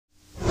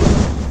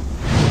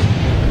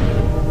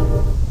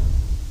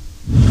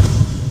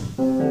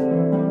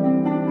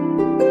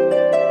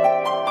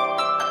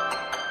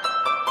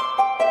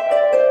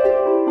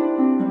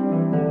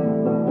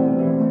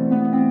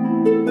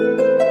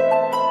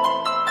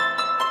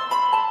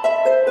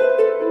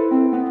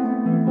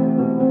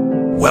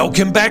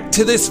Welcome back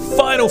to this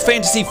Final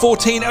Fantasy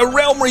XIV A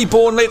Realm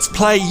Reborn Let's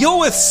Play. You're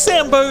with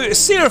Sambo,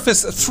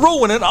 Seraphis,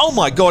 Thrallwyn, and oh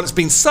my god, it's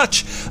been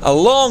such a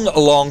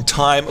long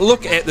time.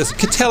 Look at this.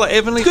 Katella,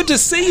 Evanly, good to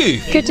see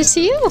you. Good to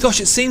see you.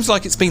 Gosh, it seems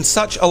like it's been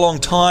such a long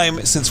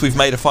time since we've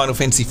made a Final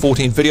Fantasy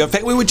XIV video. In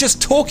fact, we were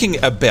just talking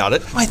about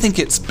it. I think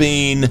it's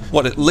been,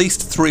 what, at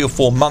least 3 or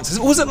 4 months.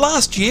 Was it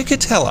last year,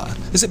 Katella?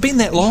 Has it been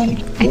that long?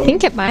 I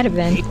think it might have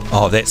been.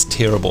 Oh, that's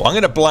terrible. I'm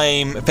going to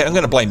blame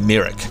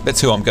Merik.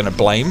 That's who I'm going to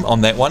blame on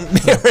that one.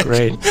 Merik.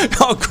 Great.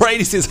 Oh, great.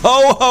 He says,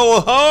 ho,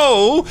 ho,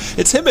 ho.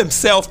 It's him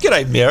himself.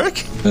 G'day, Merik.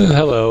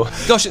 Hello.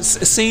 Gosh, it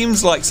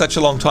seems like such a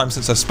long time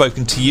since I've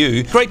spoken to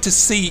you. Great to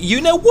see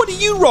you. Now, what are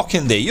you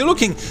rocking there? You're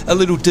looking a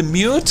little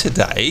demure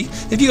today.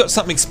 Have you got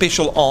something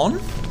special on?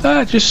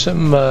 Just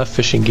some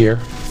fishing gear.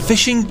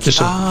 Fishing? Just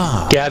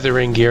some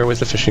gathering gear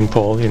with a fishing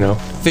pole, you know.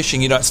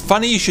 Fishing, it's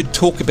funny you should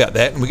talk about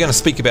that, and we're going to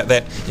speak about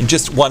that in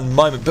just one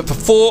moment. But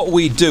before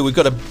we do, we've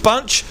got a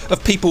bunch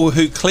of people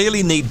who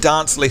clearly need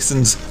dance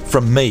lessons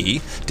from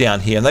me down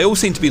here, and they all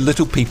seem to be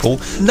little people.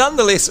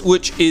 Nonetheless,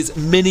 which is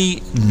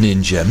Mini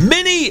Ninja.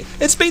 Mini,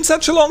 it's been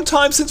such a long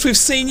time since we've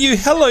seen you.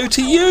 Hello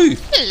to you.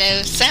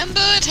 Hello,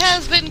 Sambo. It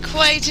has been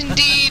quite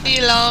indeed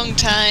a long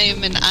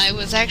time, and I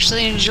was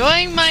actually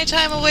enjoying my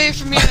time away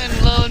from you,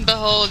 and lo and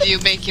behold, you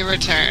make your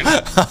return.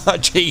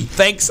 Gee,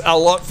 thanks a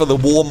lot for the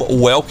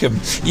warm welcome.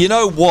 You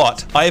know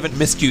what? I haven't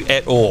missed you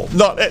at all.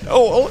 Not at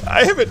all.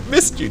 I haven't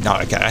missed you. No,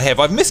 okay, I have.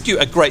 I've missed you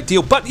a great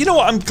deal. But you know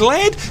what? I'm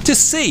glad to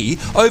see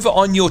over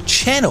on your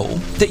channel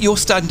that you're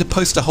starting to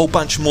post a whole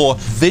bunch more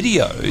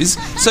videos.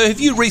 So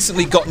have you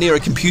recently got near a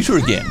computer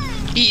again?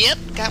 Yep,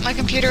 got my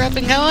computer up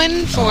and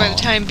going for the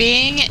time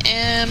being.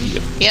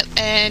 Yep,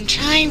 and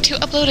trying to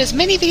upload as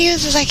many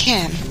videos as I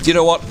can. Do you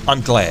know what?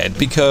 I'm glad,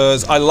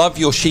 because I love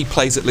your She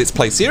Plays It Let's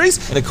Play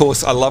series, and of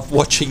course I love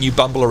watching you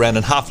bumble around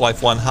in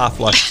Half-Life 1,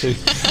 Half-Life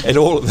 2, and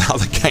all of the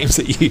other games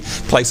that you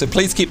play, so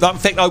please keep that up. In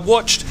fact, I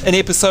watched an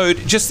episode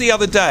just the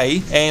other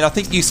day, and I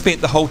think you spent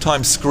the whole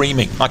time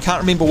screaming. I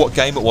can't remember what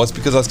game it was,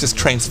 because I was just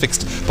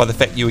transfixed by the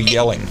fact you were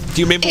yelling.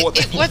 Do you remember what...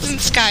 It wasn't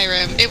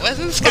Skyrim. It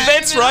wasn't Skyrim.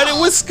 That's right, it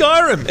was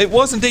Skyrim. It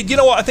was indeed. You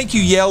know what? I think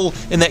you yell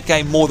in that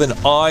game more than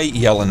I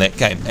yell in that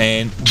game,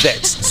 and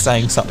that's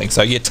saying something.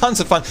 So yeah, tons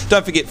of fun.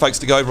 Don't forget, folks,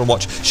 to go over and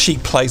watch She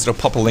Plays It. I'll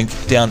pop a link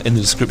down in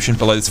the description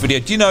below this video.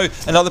 Do you know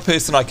another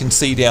person I can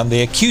see down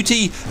there?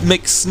 Cutie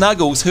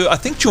McSnuggles, who I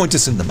think joined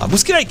us in the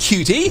Mumbles. G'day,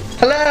 Cutie.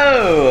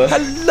 Hello.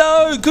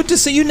 Hello. Good to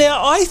see you.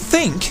 Now, I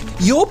think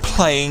you're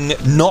playing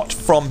not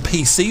from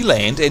PC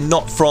land and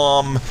not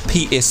from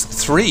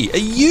PS3. Are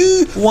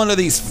you one of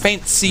these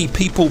fancy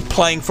people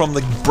playing from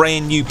the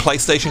brand new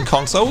PlayStation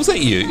console? Is that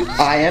you?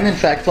 I am in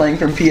fact playing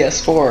from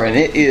PS4, and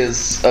it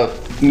is a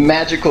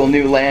magical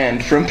new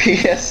land from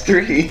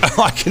PS3.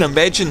 I can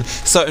imagine.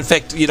 So in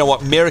fact, you know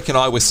what, Merik and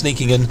I were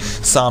sneaking in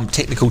some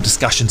technical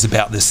discussions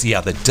about this the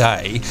other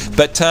day,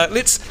 but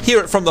let's hear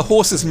it from the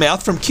horse's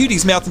mouth, from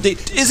Cutie's mouth indeed.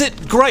 Is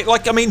it great?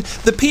 Like, I mean,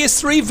 the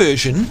PS3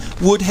 version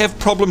would have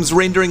problems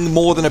rendering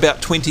more than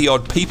about 20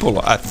 odd people,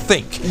 I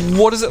think.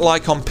 What is it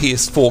like on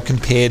PS4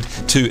 compared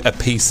to a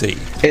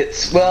PC?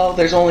 It's, well,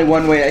 there's only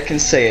one way I can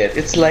say it.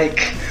 It's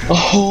like a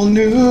whole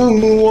new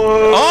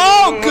world.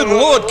 Oh, good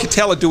lord,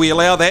 Katella, do we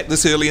allow that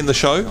this early in the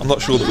show? I'm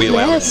not sure that we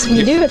allow Yes,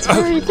 we do. It's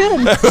very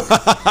good.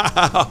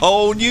 A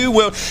whole new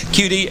world.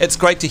 Cutie, it's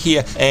great to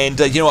hear. And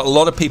you know what? A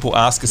lot of people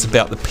ask us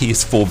about the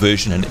PS4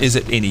 version and is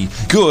it any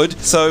good?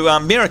 So,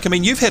 Merik, I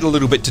mean, you've had a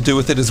little bit to do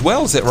with it as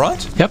well. Is that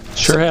right? Yep,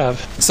 sure have.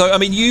 So, I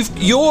mean,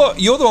 you're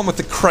the one with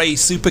the Cray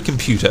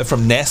supercomputer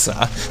from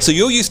NASA. So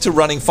you're used to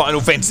running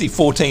Final Fantasy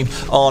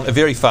XIV on a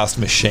very fast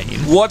machine.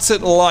 What's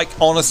it like,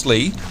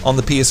 honestly, on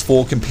the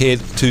PS4 compared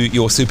to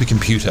your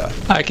supercomputer?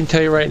 I can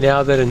tell you right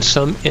now that in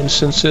some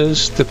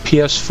instances, the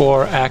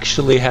PS4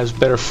 actually has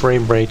better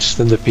frame rates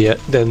than the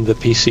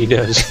PC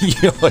does.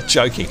 You're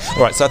joking.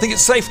 All right, so I think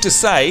it's safe to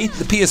say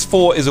the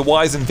PS4 is a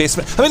wise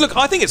investment. I mean, look,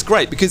 I think it's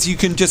great because you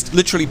can just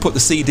literally put the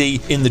CD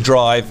in the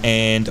drive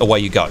and away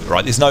you go,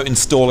 right? There's no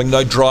installing,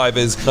 no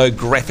drivers, no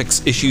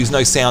graphics issues,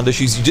 no sound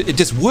issues. It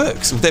just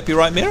works. Would that be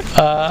right, Merik?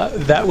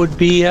 That would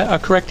be a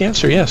correct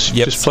answer, yes.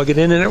 Yep. Just plug it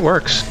in and it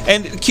works.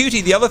 And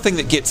Cutie, the other thing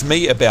that gets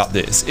me about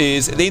this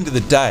is, at the end of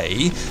the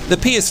day, the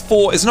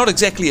PS4 is not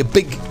exactly a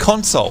big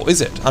console,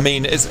 is it? I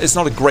mean, it's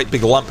not a great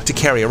big lump to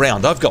carry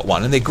around. I've got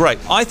one and they're great.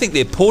 I think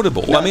they're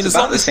portable. No, I mean, it's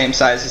about the same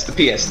size as the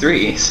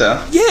PS3,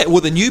 so... Yeah,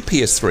 well, the new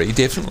PS3,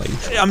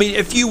 definitely. I mean,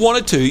 if you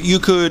wanted to, you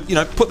could,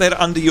 put that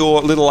under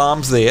your little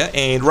arms there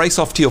and race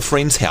off to your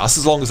friend's house,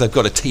 as long as they've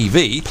got a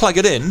TV, plug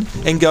it in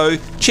and go,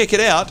 check it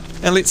out,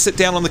 and let's sit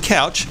down on the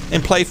couch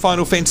and play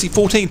Final Fantasy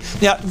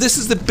XIV. Now, this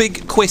is the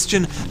big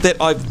question that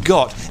I've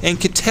got. And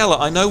Katella,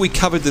 I know we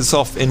covered this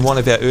off in one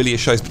of our earlier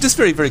shows, but just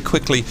very, very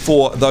quickly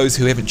for those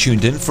who haven't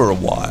tuned in for a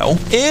while.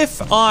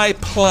 If I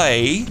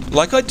play,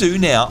 like I do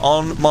now,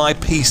 on my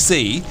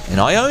PC, and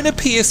I own a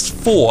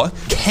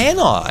PS4, can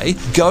I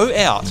go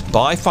out,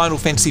 buy Final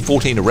Fantasy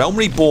XIV A Realm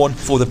Reborn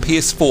for the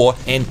PS4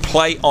 and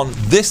play on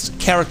this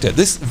character,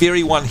 this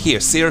very one here,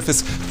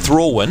 Seraphis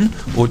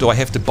Thrallwyn, or do I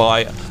have to buy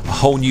a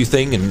whole new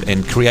thing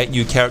and create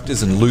new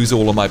characters and lose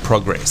all of my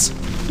progress?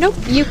 Nope,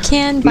 you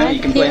can buy No,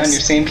 you can play on your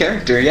same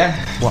character,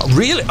 yeah. Well,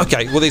 really?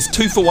 Okay, well, there's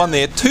 2 for 1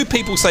 there. 2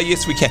 people say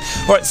yes, we can.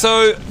 All right,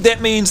 so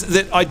that means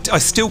that I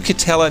still,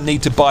 Katella,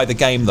 need to buy the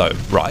game, though,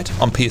 right,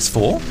 on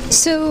PS4?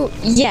 So,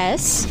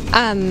 yes.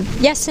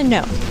 Yes and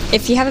no.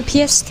 If you have a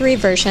PS3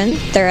 version,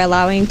 they're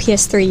allowing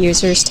PS3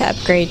 users to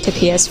upgrade to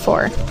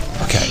PS4.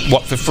 Okay,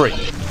 what, for free?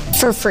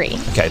 For free.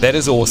 Okay, that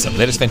is awesome.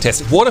 That is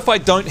fantastic. What if I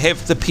don't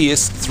have the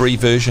PS3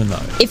 version,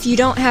 though? If you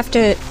don't have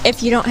the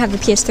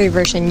PS3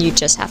 version, you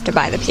just have to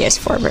buy the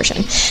PS4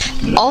 version.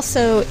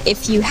 Also,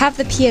 if you have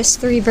the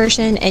PS3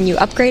 version and you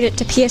upgrade it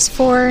to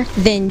PS4,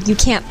 then you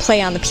can't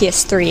play on the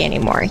PS3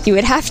 anymore. You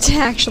would have to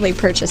actually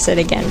purchase it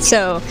again.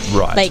 So,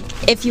 right.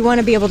 like, if you want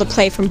to be able to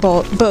play from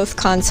both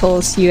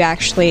consoles, you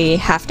actually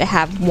have to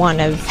have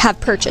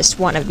purchased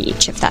one of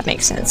each, if that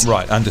makes sense.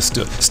 Right,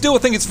 understood. Still, I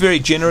think it's very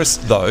generous,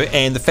 though,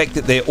 and the fact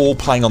that they're all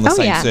playing on the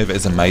same server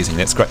is amazing.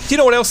 That's great. Do you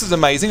know what else is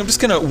amazing? I'm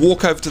just going to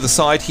walk over to the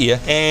side here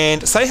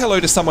and say hello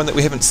to someone that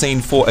we haven't seen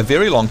for a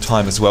very long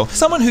time as well.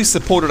 Someone who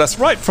supported us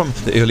right from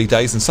the early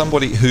days, and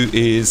somebody who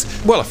is,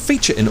 well, a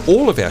feature in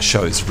all of our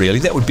shows, really.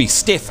 That would be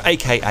Steph,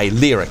 aka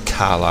Lyra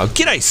Carlisle.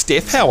 G'day,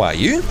 Steph. How are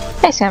you?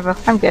 Hey, Sambo.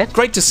 I'm good.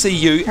 Great to see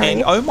you. How are and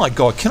you? oh my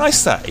God, can I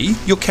say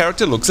your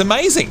character looks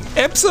amazing?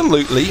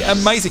 Absolutely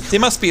amazing. There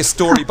must be a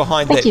story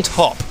behind that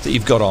top that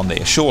you've got on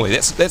there. Surely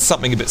that's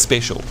something a bit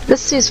special.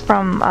 This is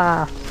from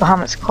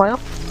Bahamut's Coil.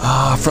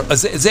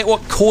 Is that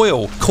what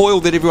coil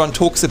that everyone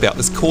talks about?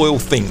 This coil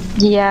thing.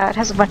 Yeah, it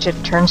has a bunch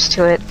of turns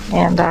to it,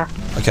 and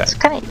okay. It's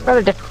kind of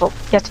rather difficult.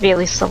 You have to be at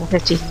least level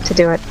 50 to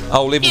do it.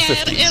 Oh, level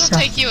 50. It'll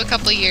take you a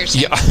couple of years.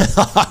 Yeah,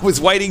 I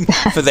was waiting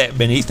for that,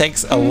 Minnie.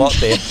 Thanks a lot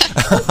there.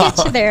 We'll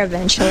get you there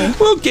eventually.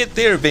 We'll get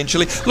there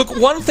eventually. Look,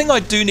 one thing I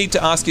do need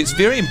to ask you, it's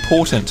very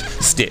important,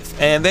 Steph,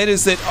 and that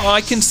is that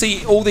I can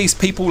see all these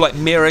people like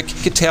Merik,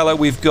 Katella,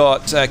 we've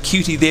got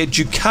Cutie there,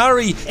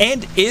 Jukari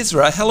and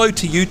Ezra. Hello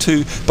to you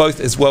two both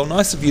as well.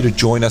 Nice of you to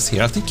join us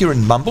here. I think you're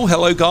in Mumble.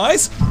 Hello,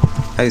 guys.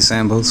 Hey,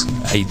 Sambos.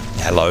 Hey,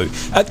 hello.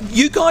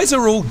 You guys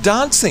are all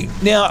dancing.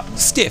 Now,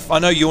 Steph, I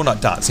know you're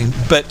not dancing,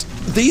 but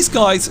these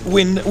guys,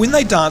 when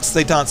they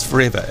dance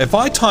forever. If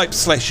I type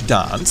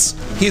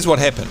 /dance, here's what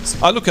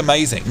happens. I look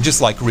amazing,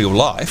 just like real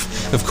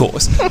life, of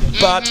course.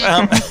 But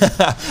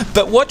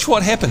but watch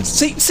what happens.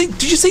 See,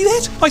 did you see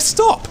that? I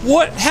stop.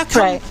 What? How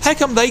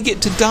come they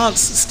get to dance,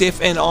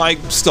 Steph, and I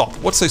stop?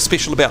 What's so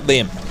special about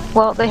them?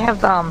 Well, they have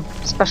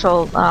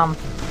special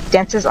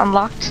dances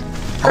unlocked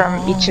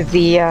from each of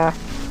the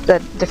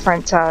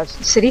different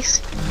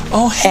cities.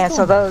 Oh, hang and on.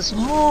 so those.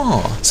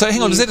 Oh, so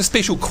hang on. Is that a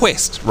special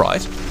quest,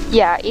 right?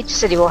 Yeah, each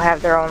city will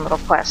have their own little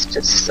quest.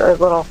 It's a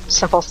little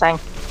simple thing.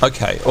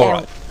 Okay, all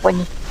right.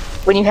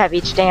 When you have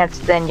each dance,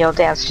 then you'll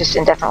dance just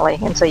indefinitely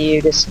until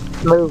you just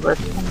move.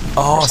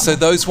 So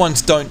those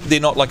ones they're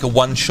not like a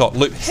one-shot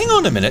loop. Hang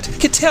on a minute.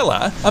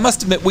 Katella, I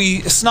must admit,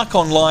 we snuck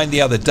online the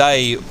other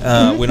day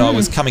when I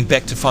was coming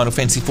back to Final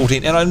Fantasy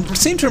XIV, and I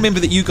seem to remember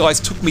that you guys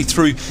took me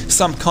through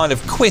some kind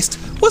of quest.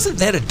 Wasn't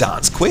that a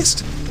dance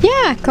quest?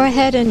 Yeah, go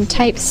ahead and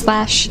type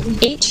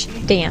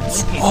 /H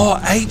dance.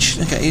 Oh, H.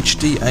 Okay,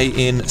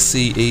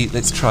 HDANCE.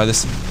 Let's try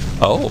this.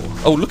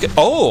 Look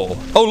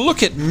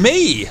at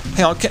me.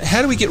 Hang on,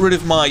 how do we get rid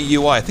of my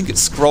UI? I think it's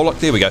scroll lock.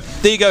 There we go.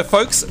 There you go,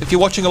 folks. If you're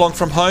watching along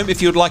from home,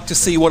 if you'd like to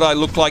see what I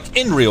look like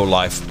in real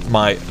life,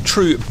 my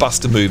true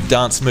Buster move,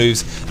 dance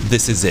moves,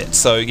 this is it.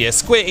 So yeah,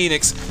 Square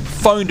Enix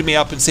phoned me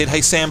up and said,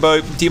 hey Sambo,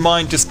 do you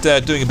mind just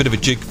doing a bit of a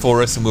jig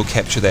for us and we'll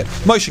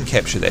motion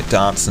capture that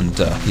dance, and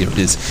here it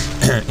is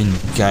in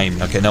game.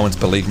 Okay, no one's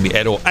believing me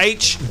at all.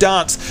 H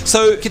dance.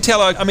 So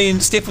Katella, I mean,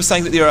 Steph was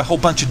saying that there are a whole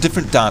bunch of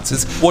different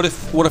dances. What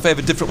if I have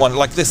a different one?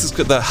 Like this is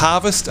the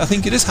harvest, I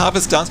think it is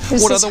harvest dance.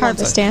 This what is other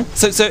harvest ones?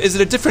 dance. So is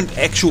it a different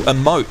actual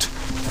emote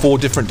for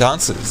different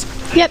dances?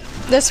 Yep,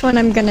 this one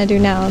I'm gonna do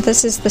now.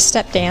 This is the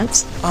step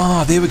dance.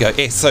 Ah, there we go.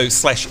 So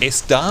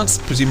 /S dance,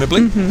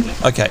 presumably.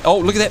 Mm-hmm. Okay. Oh,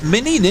 look at that.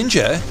 Mini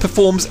Ninja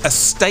performs a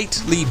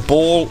stately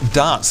ball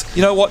dance.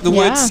 You know what? The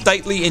words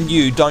stately and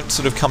you don't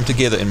sort of come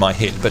together in my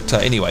head. But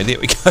anyway, there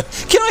we go.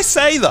 Can I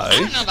say though? I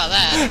don't know about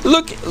that.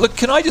 Look.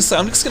 Can I just say?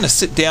 I'm just going to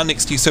sit down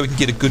next to you so we can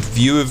get a good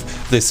view of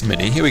this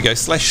Mini. Here we go.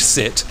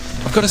 /sit.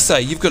 I've got to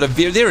say, you've got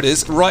there it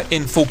is, right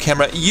in full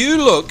camera.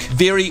 You look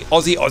very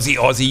Aussie,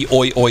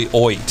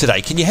 oi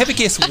today. Can you have a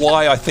guess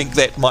why I think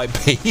that might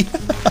be?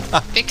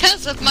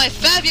 Because of my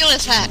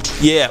fabulous hat.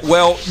 Yeah,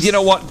 well, you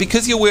know what?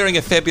 Because you're wearing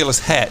a fabulous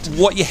hat,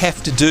 what you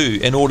have to do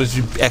in order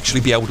to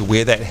actually be able to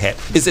wear that hat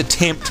is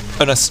attempt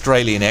an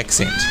Australian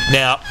accent.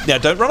 Now,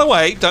 don't run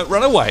away.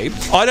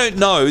 I don't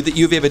know that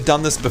you've ever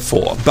done this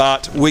before,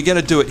 but we're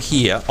going to do it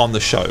here on the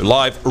show,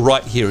 live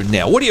right here and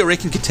now. What do you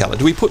reckon, Katella?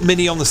 Do we put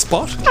Minnie on the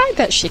spot? I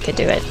bet she could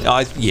do it.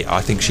 I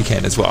think she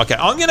can as well. Okay,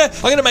 I'm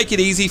gonna make it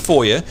easy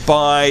for you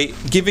by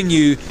giving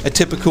you a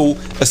typical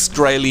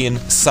Australian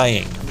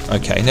saying.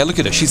 Okay, now look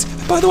at her.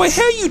 By the way,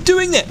 how are you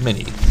doing that,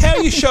 Minnie? How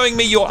are you showing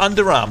me your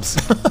underarms?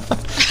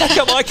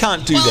 How come I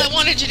can't do Well, that? I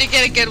wanted you to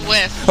get a good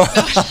whiff.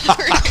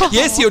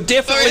 Yes, you're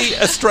definitely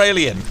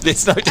Australian.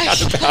 There's no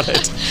doubt about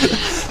it.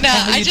 No,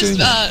 How are you doing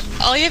that?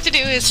 all you have to do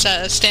is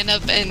stand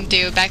up and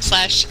do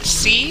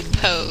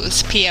 /C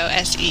pose,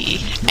 P-O-S-E.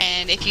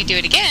 And if you do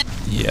it again,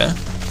 Yeah.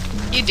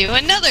 you do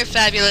another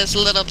fabulous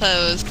little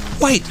pose.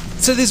 Wait,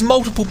 so there's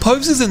multiple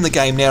poses in the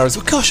game now as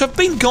well. Gosh, I've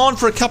been gone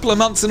for a couple of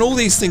months and all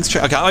these things.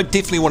 Okay, I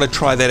definitely want to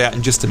try that out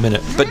in just a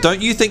minute. But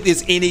don't you think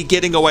there's any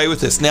getting away with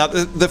this? Now,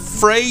 the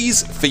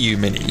phrase for you,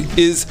 Minnie,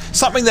 is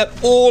something that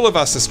all of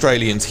us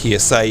Australians here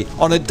say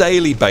on a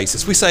daily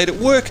basis. We say it at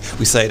work,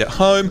 we say it at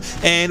home,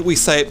 and we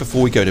say it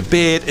before we go to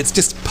bed. It's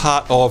just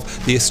part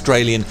of the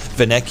Australian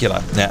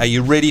vernacular. Now, are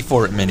you ready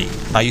for it, Minnie?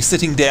 Are you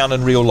sitting down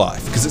in real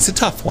life? Because it's a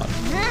tough one.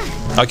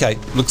 Okay,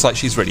 looks like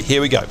she's ready.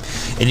 Here we go.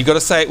 And you've got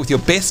to say it with your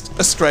best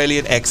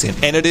Australian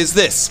accent. And it is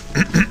this.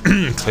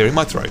 Clearing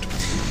my throat.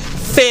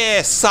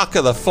 Fair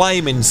sucker the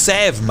flamin'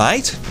 sav,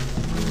 mate.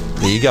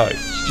 There you go.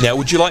 Now,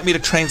 would you like me to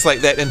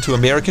translate that into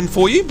American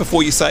for you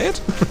before you say it?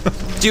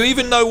 Do you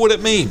even know what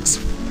it means?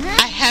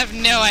 I have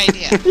no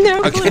idea.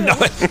 No. Okay, no.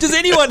 Does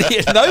anyone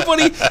here?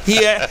 Nobody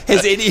here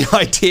has any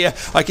idea.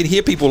 I can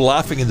hear people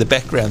laughing in the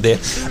background there.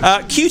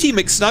 Cutie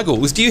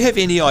McSnuggles, do you have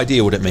any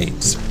idea what it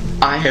means?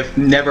 I have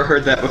never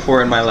heard that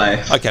before in my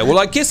life. Okay, well,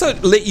 I guess I'll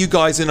let you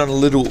guys in on a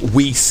little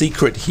wee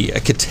secret here,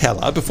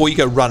 Katella, before you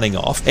go running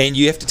off, and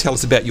you have to tell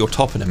us about your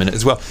top in a minute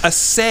as well. A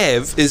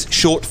sav is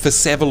short for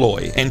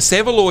saveloy, and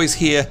saveloys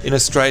here in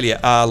Australia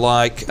are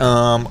like,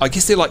 I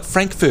guess they're like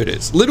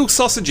frankfurters, little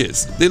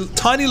sausages. They're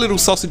tiny little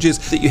sausages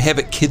that you have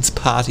at kids'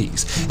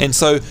 parties. And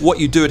so what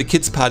you do at a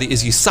kids' party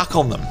is you suck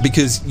on them,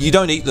 because you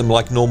don't eat them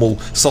like normal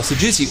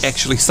sausages, you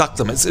actually suck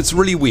them. It's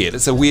really weird.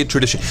 It's a weird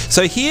tradition.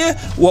 So here,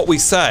 what we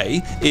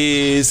say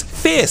is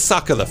fair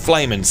sucker the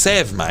flamin'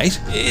 sav, mate.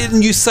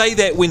 And you say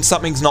that when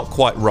something's not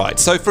quite right.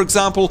 So for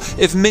example,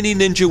 if Minnie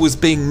Ninja was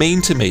being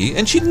mean to me,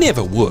 and she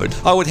never would,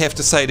 I would have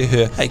to say to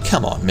her, hey,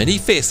 come on, Minnie,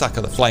 fair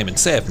sucker the flamin'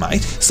 sav,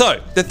 mate.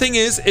 So the thing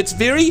is, it's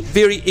very,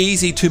 very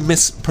easy to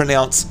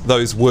mispronounce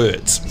those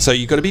words. So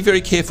you've got to be very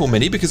careful,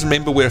 Minnie, because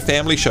remember, we're a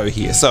family show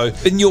here. So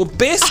in your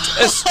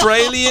best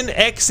Australian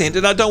accent,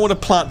 and I don't want to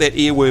plant that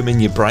earworm in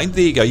your brain.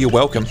 There you go, you're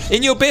welcome.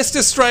 In your best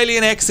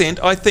Australian accent,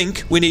 I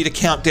think we need a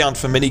countdown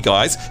for Minnie,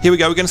 guys. Here we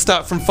go. We're going to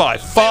start from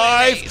 5.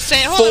 5,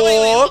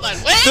 4,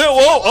 3.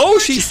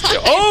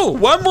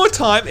 One more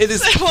time. It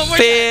is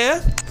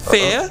fair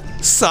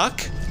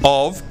suck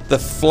of the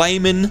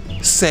flamin'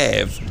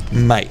 sav,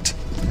 mate.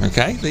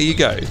 Okay, there you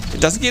go. It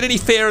doesn't get any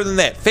fairer than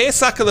that. Fair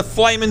suck of the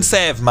flamin'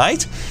 sav,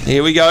 mate.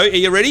 Here we go. Are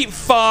you ready?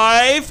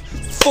 5,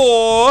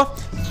 4,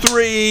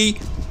 3,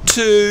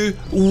 2,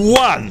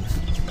 1.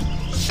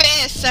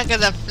 Fair suck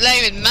of the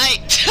flaming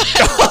mate.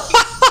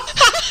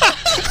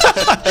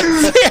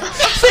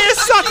 Fair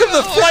suck of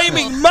the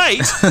flaming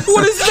mate?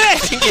 What is that?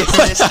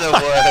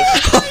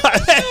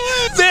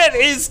 That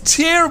is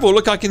terrible.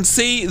 Look, I can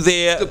see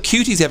there. Look,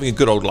 Cutie's having a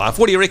good old laugh.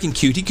 What do you reckon,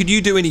 Cutie? Could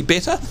you do any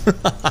better?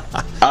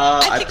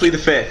 I plead the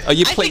fifth. Oh,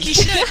 you I plead, think you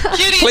should.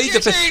 Judy, plead the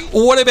it's your fifth.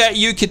 turn. What about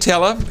you,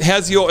 Katella?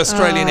 How's your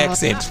Australian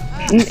accent?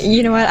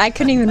 You know what? I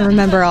couldn't even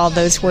remember all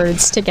those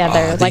words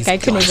together. These I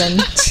couldn't guys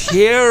even.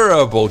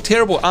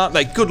 Terrible, aren't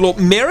they? Good Lord.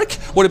 Merik,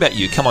 what about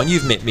you? Come on,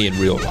 you've met me in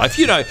real life.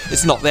 You know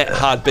it's not that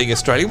hard being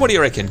Australian. What do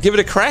you reckon? Give it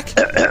a crack.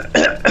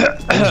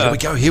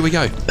 Here we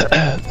go.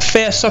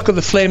 Fair suck of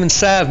the flamin'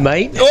 sav,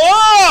 mate.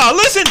 Oh,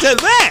 listen to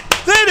that!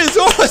 That is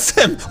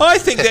awesome! I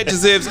think that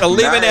deserves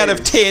 11 out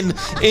of 10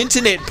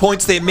 internet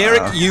points there.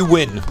 Merik, you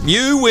win.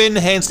 You win,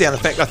 hands down. In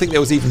fact, I think that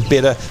was even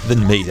better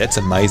than me. That's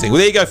amazing. Well,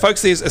 there you go,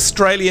 folks. There's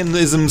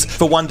Australianisms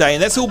for one day,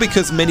 and that's all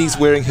because Minnie's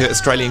wearing her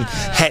Australian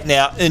hat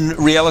now. In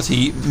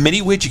reality,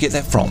 Minnie, where'd you get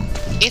that from?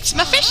 It's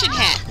my fishing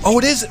hat. Oh,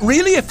 it is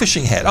really a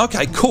fishing hat.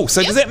 Okay, cool.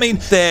 So does that mean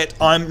that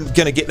I'm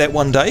going to get that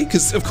one day?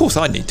 Because, of course,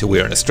 I need to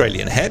wear an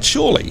Australian hat,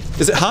 surely.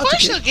 Is it hard Of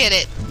course to you'll get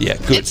it. Yeah,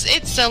 good.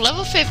 It's a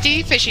level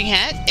 50 fishing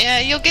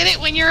hat. You'll get it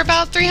when you're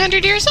about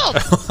 300 years old.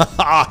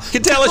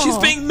 Katella, she's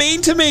being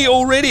mean to me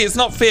already. It's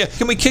not fair.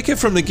 Can we kick her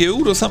from the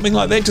guild or something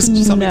like that? Just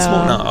something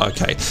small? No,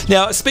 okay.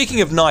 Now,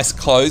 speaking of nice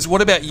clothes,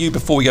 what about you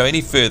before we go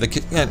any further?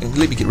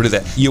 Let me get rid of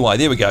that UI.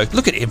 There we go.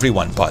 Look at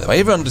everyone, by the way.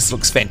 Everyone just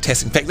looks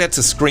fantastic. In fact, that's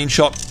a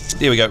screenshot.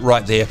 There we go,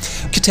 right there.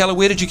 Katella,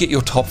 where did you get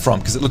your top from?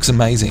 Because it looks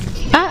amazing.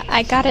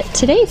 I got it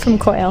today from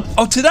Coil.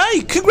 Oh, today?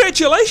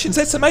 Congratulations.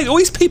 That's amazing. All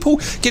these people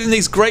getting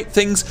these great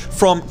things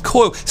from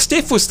Coil.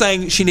 Steph was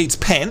saying she needs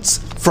pants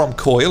from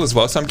Coil as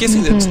well, so I'm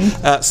guessing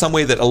that's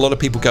somewhere that a lot of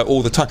people go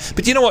all the time.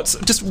 But you know what?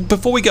 Just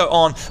before we go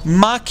on,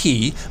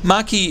 Marky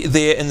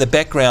there in the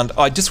background,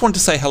 I just wanted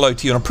to say hello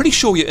to you, and I'm pretty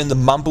sure you're in the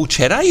Mumble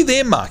chat. Are you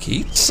there,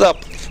 Marky?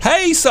 Sup?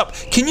 Hey, sup.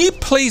 Can you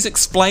please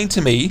explain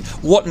to me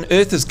what on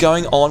earth is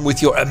going on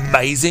with your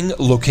amazing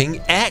looking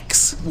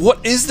axe?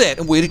 What is that,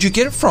 and where did you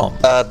get it from?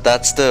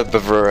 That's the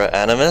Bravura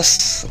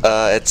Animus.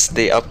 It's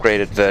the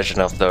upgraded version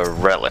of the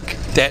Relic.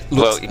 That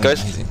looks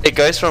amazing. It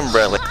goes from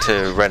Relic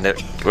to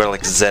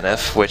Relic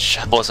Zenith, which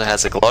also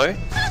has a glow.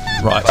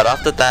 Right. But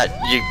after that,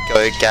 you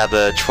go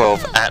gather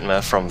 12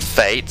 Atma from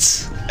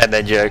Fates, and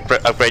then you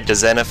upgrade the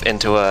Zenith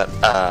into a...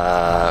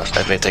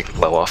 let me take the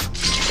glow off.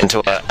 into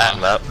an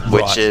armor,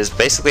 which Right. is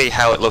basically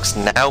how it looks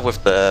now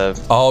with the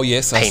Oh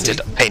yes, I see.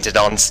 painted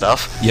on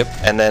stuff. Yep.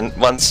 And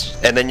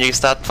then you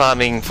start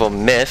farming for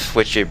myth,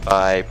 which you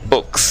buy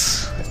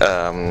books.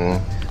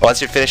 Once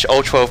you finish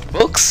all 12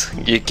 books,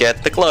 you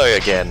get the glow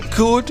again.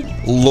 Good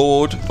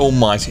Lord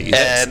Almighty.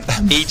 And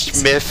each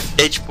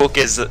book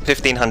is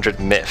 1500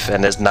 myth,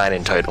 and there's 9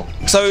 in total.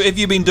 So have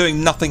you been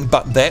doing nothing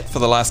but that for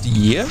the last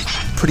year?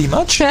 Pretty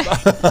much?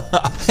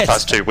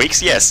 Past 2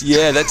 weeks, yes.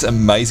 Yeah, that's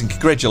amazing.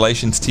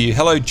 Congratulations to you.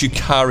 Hello,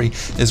 Jukari,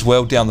 as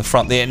well, down the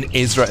front there, and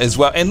Ezra as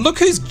well. And look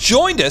who's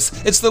joined us.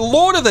 It's the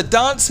Lord of the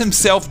Dance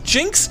himself,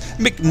 Jinx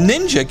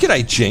McNinja.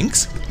 G'day,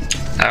 Jinx.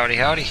 Howdy,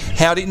 howdy.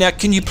 Howdy. Now,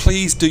 can you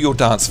please do your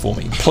dance for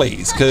me?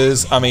 Please,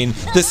 because, I mean,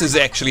 this is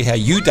actually how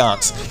you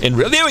dance in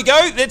real... There we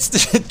go. That's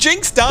the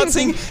Jinx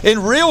dancing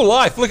in real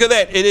life. Look at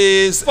that. It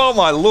is... Oh,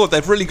 my Lord.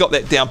 They've really got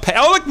that down pat.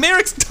 Oh, look,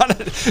 Merik's done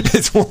it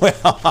as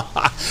well.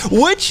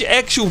 Which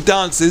actual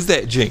dance is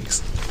that,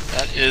 Jinx?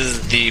 That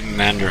is the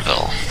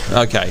Manderville.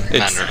 Okay.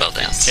 Manderville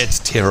dance. It's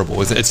terrible,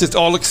 isn't it? It's just,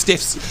 oh, look,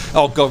 Steph's...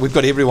 Oh, God, we've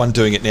got everyone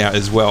doing it now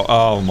as well.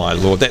 Oh, my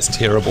Lord, that's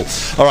terrible.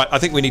 All right, I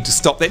think we need to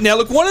stop that. Now,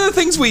 look, one of the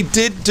things we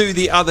did do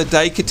the other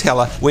day,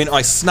 Katella, when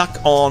I snuck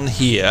on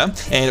here,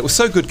 and it was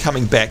so good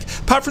coming back,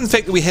 apart from the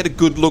fact that we had a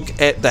good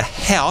look at the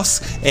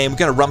house, and we're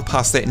going to run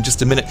past that in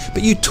just a minute,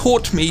 but you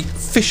taught me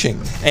fishing,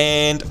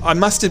 and I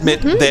must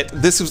admit that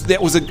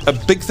that was a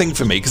big thing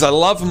for me, because I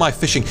love my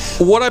fishing.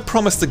 What I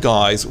promised the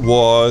guys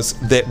was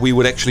that we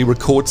would actually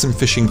record some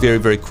fishing very,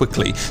 very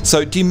quickly.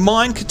 So do you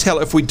mind,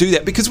 Katella, if we do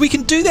that? Because we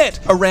can do that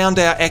around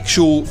our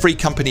actual free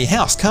company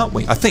house, can't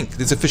we? I think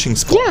there's a fishing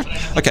spot.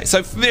 Yeah. Okay,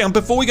 so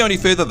before we go any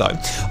further, though,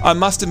 I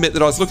must admit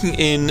that I was looking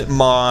in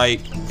my...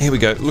 Here we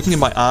go. Looking in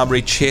my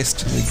armory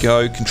chest. There we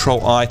go.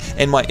 Control I.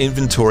 And my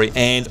inventory.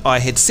 And I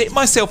had set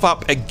myself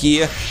up a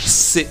gear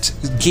set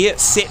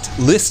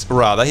list,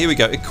 rather. Here we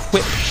go.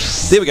 Equip.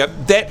 There we go.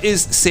 That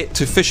is set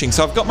to fishing.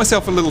 So I've got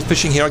myself a little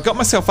fishing here. I got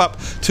myself up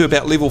to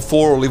about level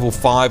 4 or level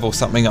 5 or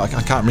something. I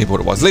can't remember what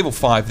it was. Level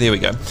 5. There we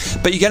go.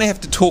 But you're going to have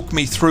to talk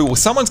me through, or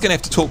someone's going to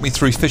have to talk me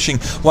through fishing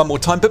one more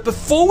time. But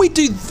before we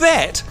do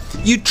that,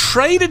 you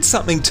traded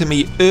something to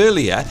me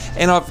earlier,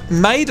 and I've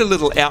made a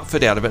little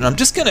outfit out of it, and I'm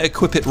just going to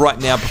equip it right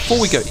now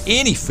before we go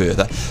any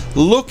further.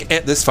 Look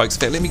at this, folks.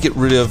 In fact, let me get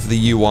rid of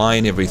the UI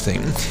and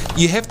everything.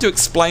 You have to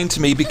explain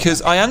to me,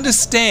 because I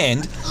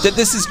understand that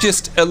this is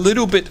just a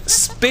little bit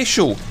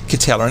special,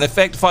 Katella. And in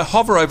fact, if I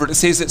hover over it, it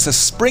says it's a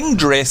spring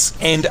dress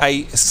and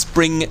a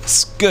spring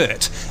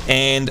skirt,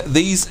 and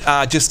these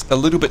are just a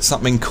little bit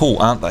something cool,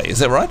 aren't they? Is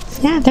that right?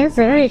 Yeah, they're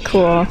very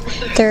cool.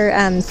 They're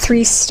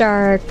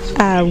 3-star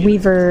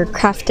Weaver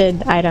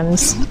crafted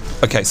items.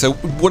 Okay, so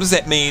what does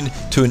that mean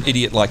to an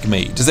idiot like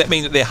me? Does that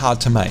mean that they're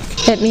hard to make?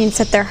 It means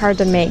that they're hard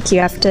to make. You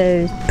have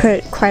to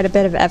put quite a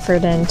bit of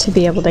effort in to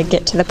be able to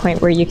get to the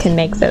point where you can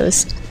make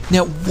those.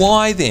 Now,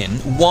 why then?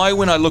 Why,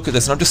 when I look at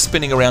this, and I'm just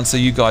spinning around so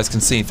you guys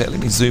can see, in fact, let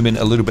me zoom in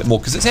a little bit more,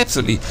 because it's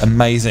absolutely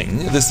amazing.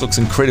 This looks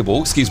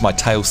incredible. Excuse my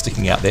tail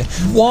sticking out there.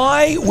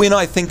 Why, when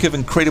I think of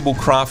incredible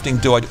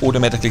crafting, do I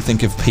automatically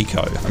think of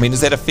Pico? I mean,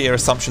 is that a fair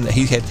assumption that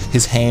he had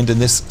his hand in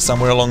this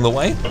somewhere along the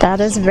way?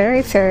 That is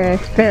very fair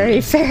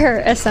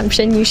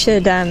assumption. You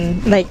should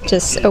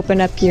just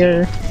open up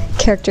your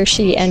character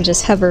sheet and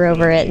just hover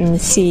over it and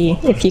see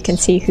if you can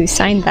see who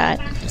signed that.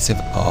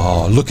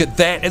 Oh, look at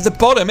that. At the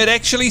bottom, it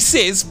actually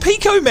says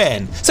Pico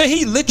Man. So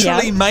he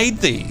literally made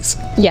these.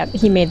 Yep,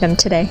 he made them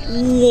today.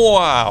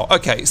 Wow.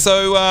 Okay,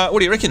 so what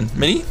do you reckon,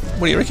 Minnie?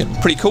 What do you reckon?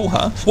 Pretty cool,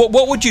 huh?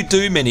 What would you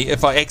do, Minnie,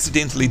 if I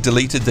accidentally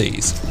deleted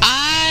these?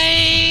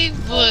 I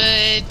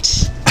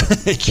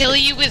would kill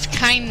you with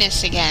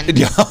kindness again.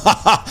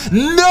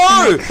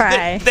 No!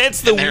 Cry.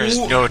 That's the There's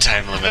no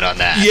time limit on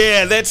that.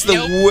 Yeah, that's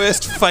the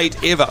worst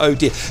fate ever. Oh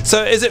dear.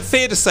 So is it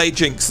fair to say,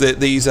 Jinx, that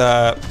these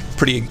are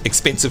pretty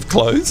expensive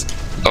clothes?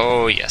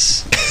 Oh,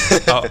 yes.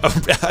 Is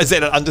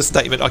that an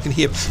understatement? I can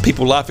hear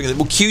people laughing at it.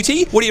 Well,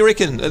 Cutie, what do you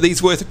reckon? Are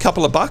these worth a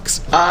couple of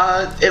bucks?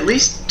 At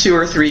least 2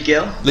 or 3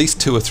 gil. At least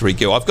 2 or 3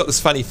 gil. I've got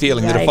this funny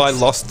feeling that if I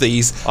lost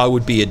these, I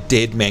would be a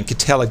dead man.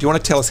 Katella, do you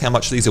want to tell us how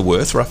much these are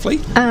worth, roughly?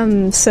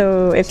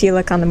 So if you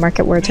look on the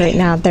market words right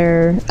now,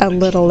 they're a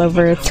little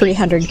over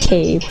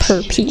 300k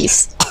per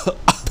piece.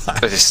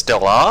 They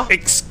still are?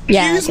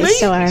 Excuse me? They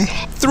still are.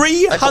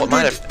 300. I bought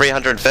mine at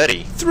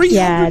 330. 300.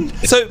 Yeah.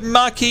 So,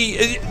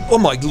 Marky, oh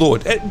my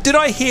lord, did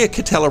I hear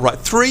Katella right?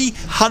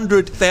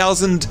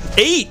 300,000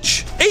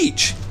 each.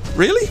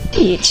 Really?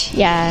 Each,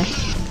 yeah.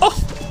 Oh.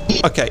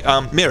 Okay,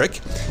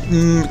 Merik,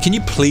 can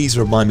you please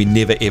remind me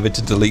never ever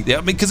to delete that?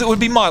 I mean, because it would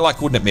be my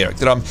luck, wouldn't it, Merik,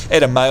 that I'm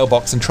at a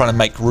mailbox and trying to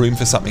make room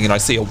for something and I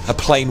see a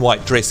plain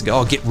white dress and go,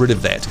 oh, get rid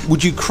of that.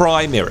 Would you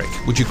cry,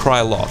 Merik? Would you cry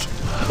a lot?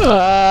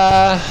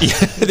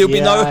 There'll be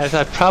no...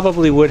 I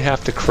probably would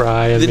have to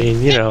cry. I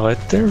mean, you know,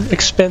 they're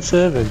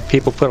expensive and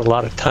people put a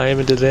lot of time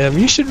into them.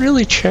 You should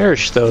really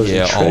cherish those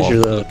and treasure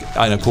those.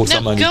 And of course,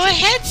 No, go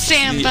ahead,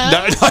 Samba.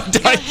 No,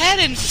 don't. Go ahead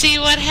and see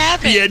what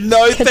happens. Yeah,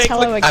 no, thank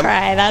Katella would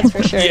cry, that's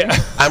for sure.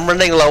 I'm I'm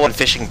running low on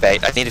fishing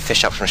bait. I need to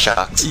fish up some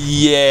sharks.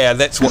 Yeah,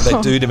 that's what they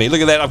do to me. Look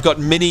at that. I've got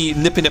Minnie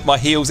nipping at my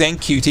heels and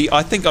Cutie.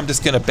 I think I'm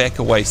just going to back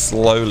away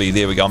slowly.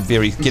 There we go. I'm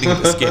getting a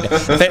bit scared now.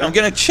 In fact, I'm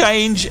going to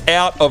change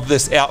out of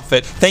this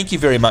outfit. Thank you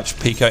very much,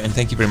 Pico, and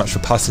thank you very much for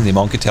passing them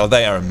on, Katella.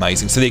 They are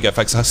amazing. So there you go,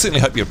 folks. I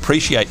certainly hope you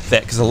appreciate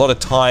that, because a lot of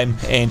time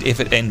and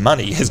effort and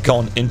money has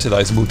gone into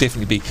those, and we'll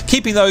definitely be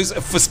keeping those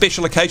for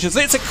special occasions.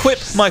 Let's equip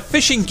my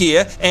fishing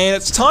gear, and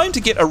it's time to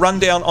get a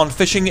rundown on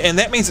fishing, and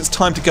that means it's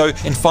time to go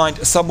and find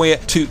somewhere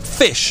to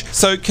fish.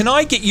 So can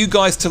I get you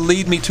guys to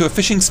lead me to a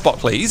fishing spot,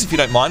 please, if you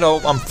don't mind?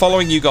 I'm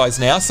following you guys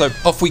now, so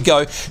off we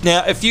go.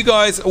 Now, if you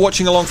guys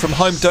watching along from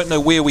home don't know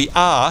where we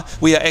are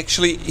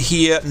actually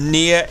here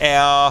near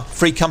our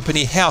Free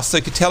Company house. So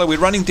Katella, we're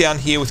running down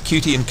here with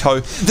Cutie and Co.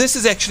 This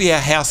is actually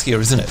our house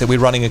here, isn't it, that we're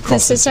running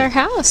across? This is our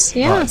house,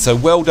 yeah. Right, so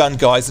well done,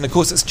 guys. And of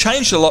course, it's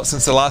changed a lot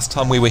since the last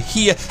time we were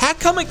here. How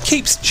come it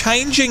keeps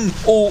changing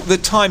all the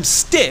time,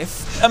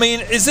 Steph? I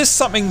mean, is this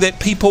something that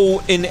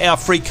people in our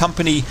Free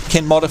Company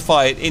can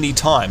modify at any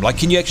time? Like,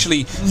 can you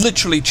actually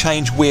literally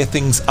change where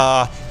things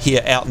are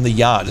here out in the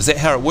yard? Is that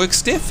how it works,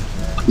 Steph?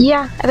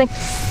 Yeah, I think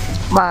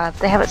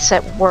they have it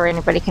set where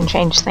anybody can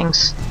change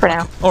things for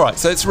now. Alright,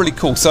 so it's really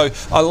cool. So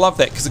I love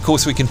that, because of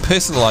course we can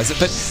personalise it.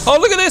 But, oh,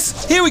 look at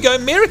this! Here we go.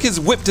 Merik has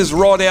whipped his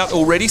rod out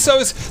already. So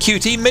is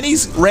Cutie.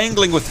 Minnie's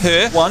wrangling with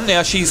her one.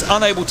 Now, she's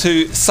unable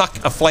to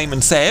suck a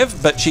flamin'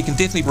 salve, but she can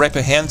definitely wrap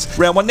her hands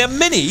around one. Now,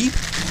 Minnie,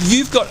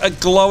 you've got a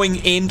glowing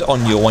end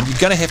on your one. You're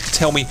going to have to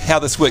tell me how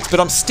this works. But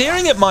I'm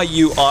staring at my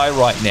UI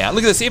right now.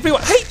 Look at this.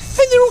 Everyone... Hey,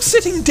 they're all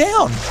sitting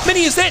down.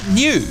 Minnie, is that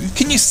new?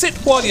 Can you sit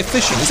while you're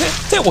fishing?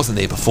 That wasn't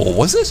there before,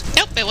 was it?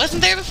 Nope, it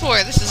wasn't there before.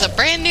 This is a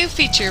brand new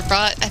feature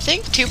brought, I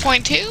think,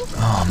 2.2.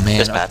 Oh, man.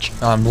 Dispatch.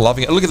 I'm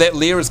loving it. Look at that.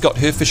 Lyra's got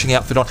her fishing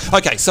outfit on.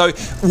 Okay, so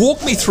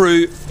walk me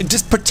through.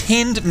 Just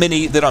pretend,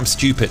 Minnie, that I'm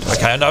stupid.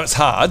 Okay, I know it's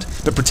hard,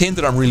 but pretend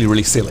that I'm really,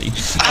 really silly.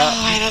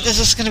 I know this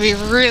is going to be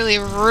really,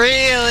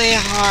 really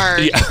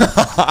hard. Yeah.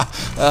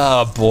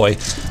 Oh, boy.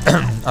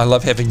 I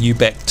love having you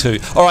back, too.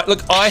 All right,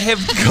 look,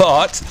 I've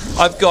got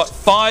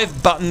 5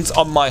 buttons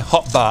on my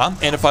hotbar,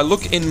 and if I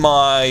look in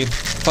my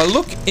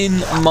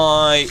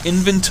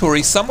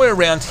inventory somewhere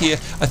around here,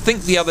 I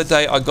think the other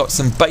day I got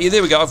some bait. Yeah,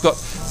 there we go. I've got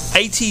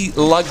 80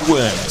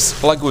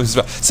 lugworms as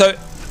well. So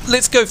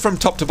let's go from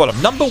top to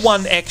bottom. Number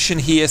 1 action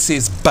here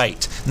says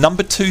bait.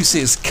 Number 2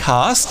 says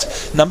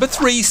cast. Number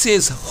 3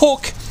 says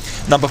hook.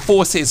 Number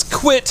 4 says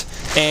quit,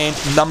 and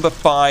number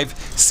 5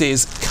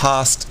 says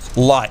cast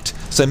light.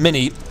 So,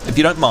 Minnie, if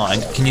you don't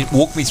mind, can you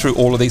walk me through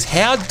all of these?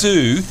 Now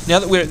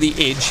that we're at the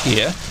edge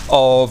here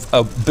of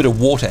a bit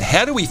of water,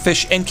 how do we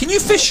fish? And can you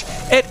fish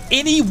at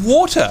any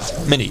water,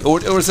 Minnie?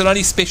 Or is it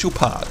only special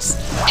parts?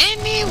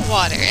 Any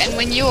water. And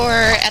when you're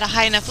at a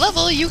high enough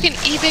level, you can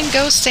even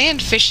go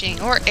sand fishing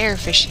or air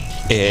fishing.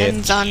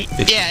 Depends on...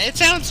 Yeah, it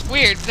sounds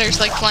weird. There's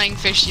like flying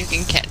fish you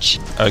can catch.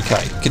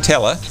 Okay.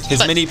 Katella,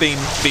 has Minnie been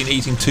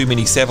eating too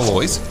many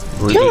Savaloys?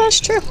 No, that's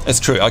true. It's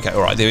true. Okay,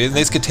 all right.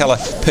 There's Katella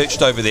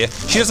perched over there.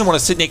 She doesn't want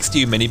to sit next to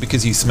you, Minnie,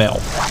 because you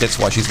smell. That's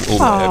why she's all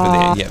the way over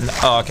there. Yeah.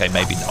 Oh, okay,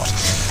 maybe not.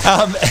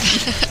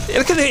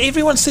 Look at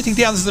everyone sitting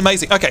down. This is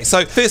amazing. Okay,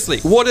 so firstly,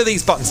 what do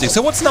these buttons do?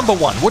 So what's number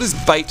 1? What does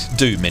bait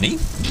do, Minnie?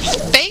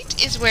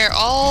 Bait is where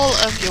all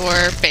of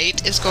your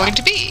bait is going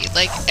to be.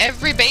 Like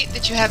every bait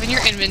that you have in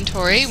your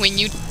inventory, when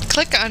you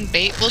click on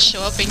bait, will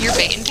show up in your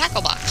bait and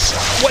tackle box.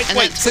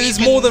 Wait, so there's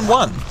more than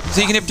one?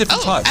 So you can have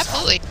different types?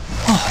 Absolutely.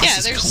 Oh, yeah,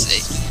 there's...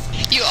 Cool.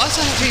 You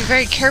also have to be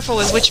very careful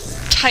with which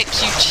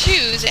types you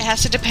choose. It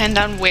has to depend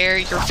on where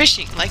you're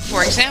fishing. Like,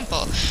 for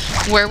example,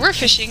 where we're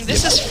fishing,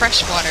 this is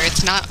fresh water.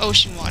 It's not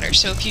ocean water.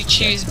 So if you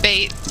choose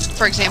bait,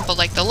 for example,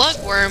 like the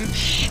lugworm,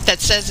 that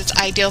says it's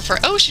ideal for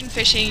ocean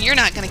fishing, you're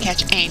not going to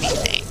catch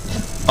anything.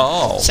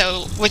 Oh.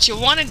 So what you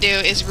want to do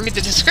is read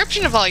the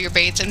description of all your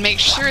baits and make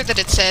sure that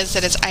it says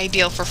that it's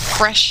ideal for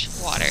fresh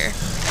water.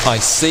 I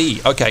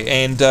see. Okay,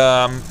 and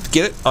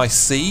get it? I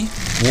see.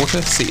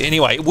 Water, see.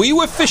 Anyway, we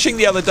were fishing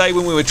the other day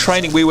when we were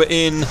training. We were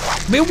in...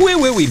 Where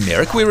were we,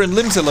 Merik? We were in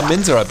Limsa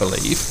Laminza, I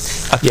believe.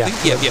 I think.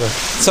 Yeah.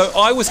 So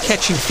I was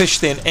catching fish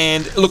then,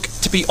 and look,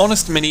 to be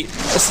honest, Minnie,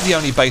 this is the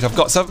only bait I've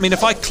got. So, I mean,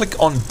 if I click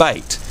on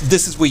bait,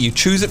 this is where you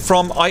choose it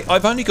from.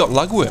 I've only got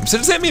lugworms. So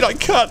does that mean I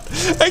can't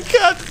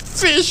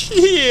fish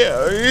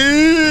here?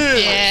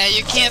 Yeah,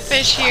 you can't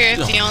fish here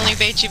if the only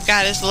bait you've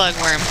got is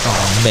lugworm.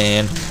 Oh,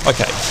 man.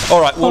 Okay.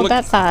 All right. Well, Hold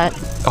that thought.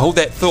 Hold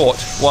that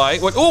thought. Why?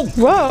 What? Oh!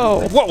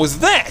 Whoa! What was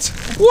that?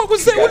 What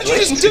was that? What did you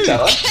just do?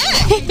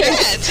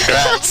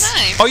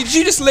 Congrats. Oh, did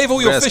you just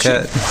level your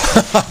fishing?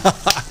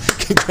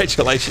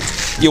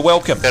 Congratulations. You're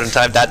welcome. Couldn't have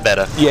timed that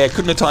better. Yeah,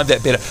 couldn't have timed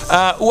that better.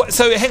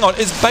 So hang on,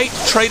 is bait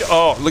trade...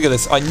 Oh, look at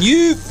this.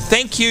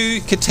 Thank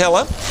you,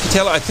 Katella.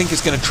 Katella, I think,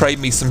 is going to trade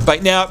me some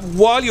bait. Now,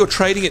 while you're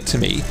trading it to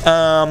me,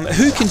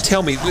 who can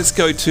tell me, let's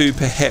go to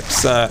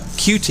perhaps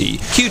Cutie.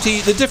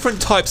 Cutie, the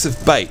different types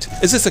of bait.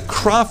 Is this a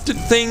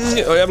crafted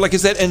thing? Like,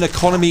 is that an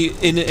economy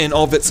in and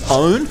of its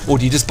own? Or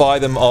do you just buy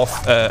them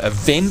off a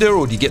vendor?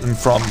 Or do you get them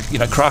from,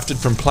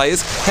 crafted from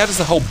players? How does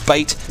the whole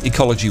bait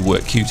ecology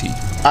work, Cutie?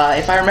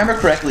 If I remember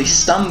correctly,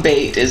 some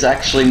bait is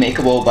actually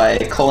makeable by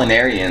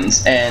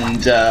culinarians,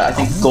 and I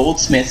think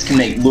goldsmiths can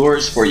make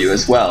lures for you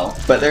as well.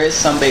 But there is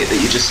some bait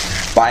that you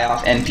just buy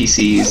off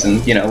NPCs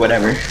and, you know,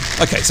 whatever.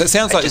 Okay, so it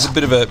sounds like there's a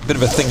bit of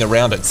a thing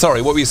around it.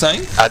 Sorry, what were you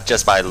saying? I'd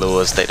just buy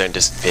lures, they don't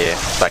disappear.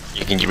 Like,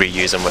 you can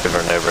reuse them over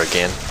and over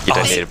again. You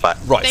don't need to buy...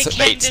 Right, They so can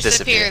baits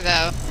disappear,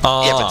 though.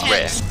 Yeah, but it's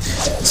rare.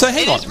 So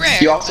hang It on. is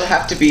rare. You also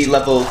have to be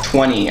level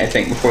 20, I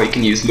think, before you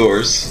can use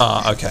lures.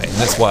 Okay,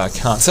 that's why I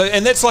can't. So,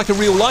 and that's like a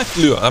real life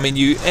lure. I mean,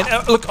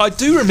 look, I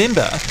do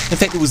remember. In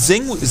fact, it was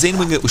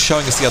Zenwing that was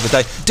showing us the other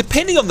day.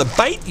 Depending on the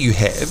bait you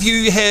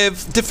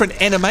have different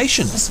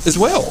animations as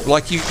well.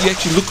 Like you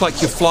actually look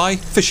like you're fly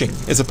fishing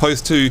as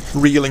opposed to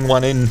reeling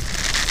one in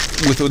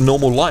with a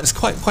normal line. It's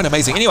quite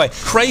amazing. Anyway,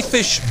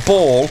 crayfish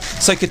ball.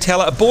 So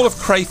Katella, a ball of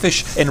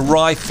crayfish and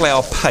rye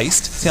flour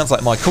paste. Sounds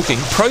like my cooking.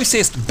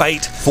 Processed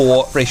bait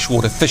for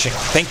freshwater fishing.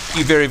 Thank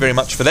you very, very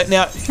much for that.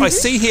 Now, I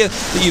see here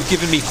that you've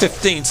given me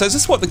 15. So is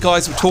this what the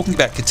guys were talking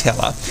about,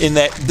 Katella, in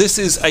that this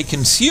is a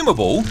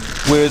consumable,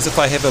 whereas if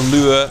I have a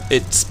lure,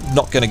 it's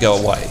not going to go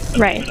away?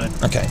 Right.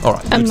 Okay, all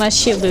right.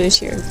 Unless you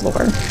lose your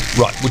lure.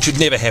 Right, which would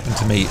never happen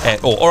to me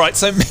at all. All right,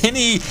 so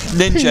Mini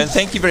Ninja, and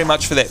thank you very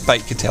much for that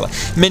bait, Katella.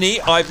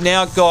 Mini, I've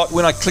now got,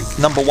 when I click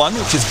number 1,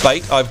 which is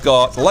bait, I've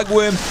got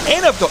lugworm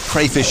and I've got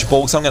crayfish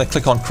ball. So I'm going to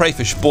click on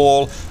crayfish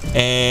ball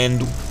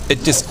and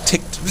it just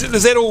ticked.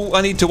 Is that all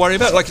I need to worry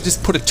about? Like, I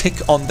just put a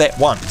tick on that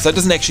one. So it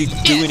doesn't actually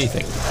do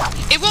anything.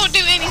 It won't do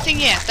anything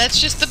yet. That's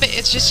just the bait.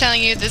 It's just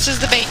telling you this is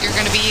the bait you're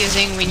going to be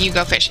using when you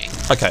go fishing.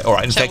 Okay, all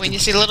right. In So fact, when you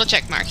see the little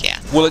check mark, yeah.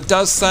 well, it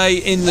does say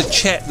in the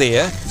chat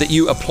there that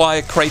you apply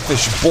a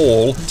crayfish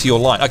ball to your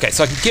line. Okay,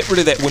 so I can get rid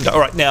of that window. All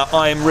right, now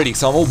I am ready.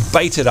 So I'm all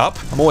baited up.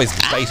 I'm always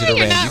baited around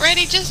You're not you.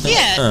 ready just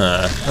yet.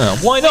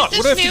 Why not? With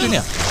What do I have this to do new-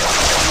 now?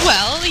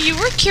 Well, you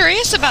were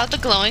curious about the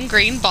glowing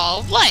green ball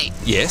of light.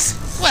 Yes.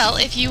 Well,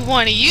 if you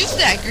want to use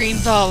that green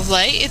ball of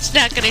light, it's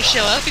not going to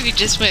show up if you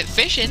just went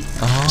fishing.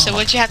 So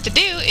what you have to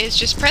do is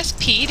just press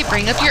P to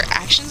bring up your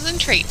actions and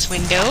traits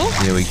window.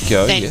 There we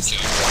go. Then- Yes.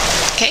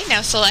 Okay,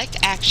 now select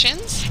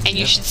actions, and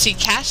you should see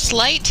cast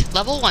light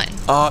level 1.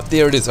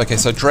 There it is. Okay,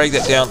 so drag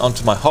that down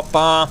onto my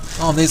hotbar.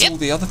 Oh, and there's all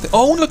the other things.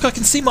 Oh, look, I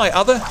can see my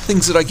other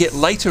things that I get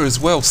later as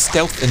well.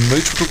 Stealth and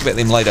mooch. We'll talk about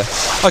them later.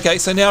 Okay,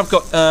 so now I've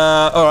got,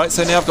 all right,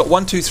 so now I've got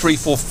 1, 2, 3,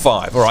 4,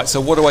 5. All right,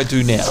 so what do I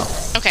do now?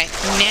 Okay,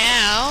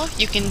 now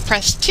you can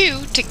press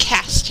 2 to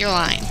cast your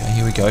line. Okay,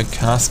 here we go.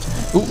 Cast.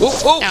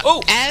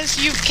 Now, as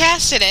you've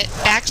casted it,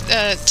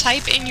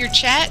 type in your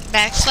chat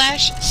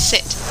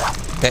 /sit.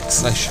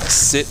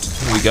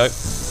 /sit. Here we go.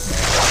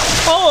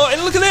 Oh,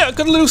 and look at that! I've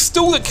got a little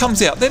stool that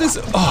comes out. That is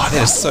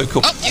so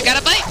cool. Oh, you got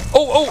a bite?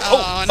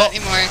 Oh, not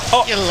anymore.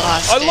 You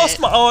lost it. I lost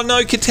my. Oh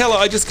no, Katella!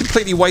 I just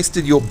completely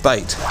wasted your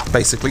bait,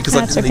 basically, because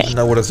I didn't even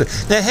know what I was doing.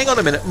 Now, hang on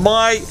a minute.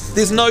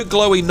 There's no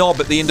glowy knob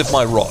at the end of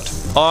my rod.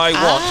 I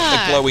want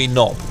a glowy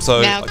knob.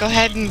 So now go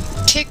ahead and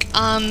tick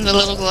on the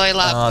little glowy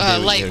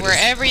light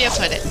wherever you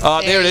put it.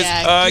 There it is.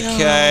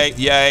 Okay,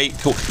 yay,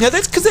 cool. Now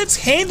that's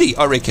handy,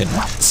 I reckon.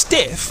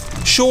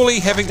 Steph,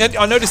 surely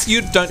I notice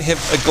you don't have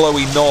a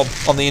glowy knob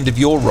on the end of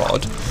your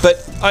rod,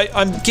 but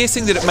I'm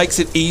guessing that it makes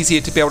it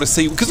easier to be able to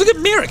see. Because look at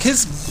Merik,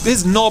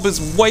 his knob is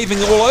waving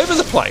all over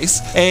the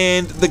place,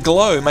 and the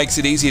glow makes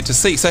it easier to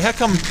see. So how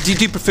come? Do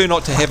you prefer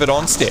not to have it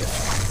on,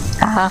 Steph?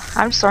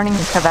 I'm just learning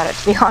about it,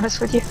 to be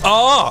honest with you.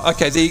 Oh,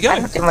 okay, there you go. I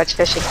don't do much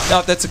fishing.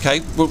 No, that's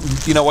okay. Well,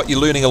 you know what? You're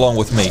learning along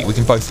with me. We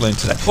can both learn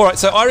today. All right,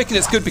 so I reckon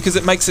it's good because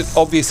it makes it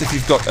obvious if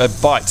you've got a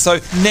bite. So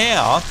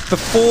now,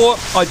 before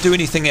I do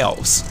anything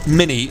else,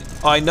 Mini,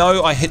 I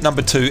know I hit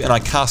number 2 and I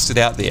cast it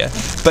out there,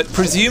 but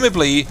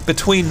presumably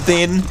between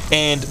then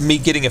and me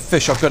getting a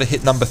fish, I've got to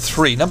hit number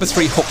 3. Number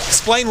 3, hook.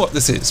 Explain what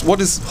this is. What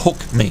does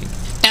hook mean?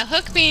 Now,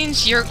 hook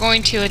means you're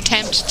going to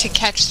attempt to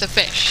catch the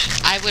fish.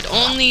 I would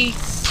only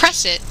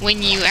press it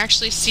when you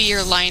actually see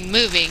your line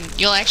moving.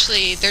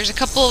 There's a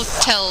couple of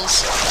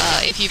tells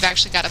if you've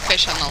actually got a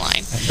fish on the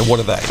line. And what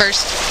are they?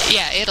 First,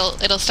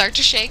 it'll start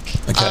to shake,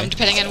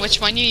 depending on which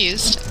one you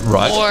used.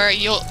 Right. Or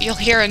you'll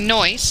hear a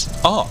noise.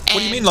 Oh, what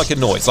do you mean like a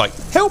noise? Like,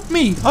 help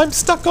me, I'm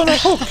stuck on a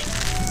hook.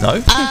 No?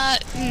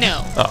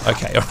 No. Oh,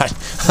 okay, all right.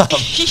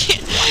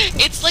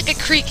 It's like a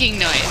creaking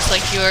noise,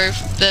 like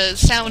the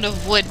sound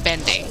of wood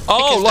bending. Oh,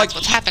 because like that's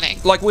what's happening.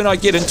 Like when I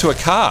get into a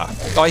car,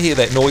 I hear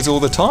that noise all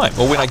the time.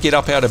 Or when I get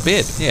up out of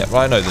bed. Yeah,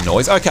 I know the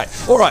noise. Okay,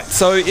 all right,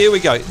 so here we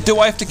go. Do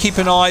I have to keep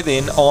an eye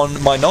then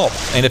on my knob?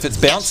 And if it's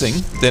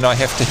bouncing, then I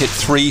have to hit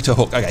 3 to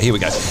hook. Okay, here we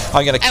go.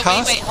 I'm going to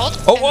cast. Wait, hold.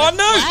 Oh,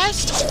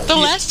 no! The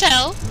last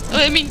tell.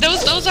 I mean,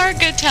 those are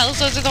good tells.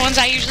 Those are the ones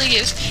I usually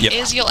use. Yep.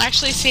 Is you'll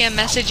actually see a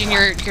message in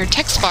your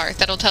text bar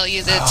that'll tell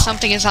you that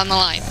something is on the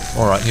line.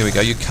 All right, here we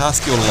go. You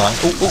cast your line.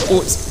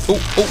 It's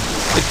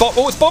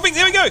bobbing.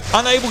 There we go.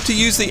 Unable to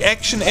use the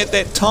action at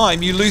that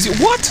time, you lose it.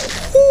 What?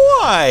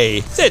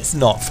 Why? That's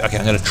not. Okay,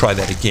 I'm going to try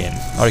that again.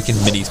 I reckon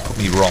Minnie's put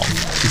me wrong.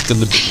 She's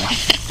deliberately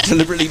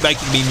deliberately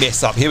making me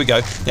mess up. Here we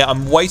go. Now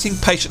I'm waiting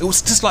patiently. It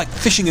was just like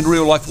fishing in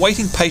real life,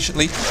 waiting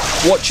patiently,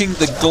 watching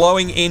the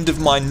glowing end of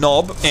my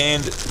knob,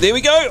 and there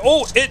we go.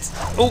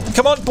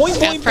 Come on, boing,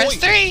 boing, Press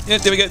boing. 3. Yeah,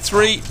 there we go,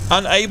 3.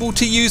 Unable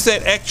to use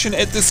that action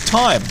at this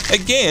time.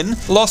 Again,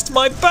 lost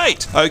my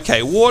bait.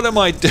 Okay, what am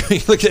I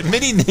doing? Look at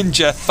Mini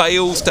Ninja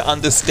fails to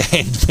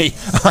understand me.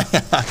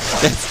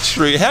 That's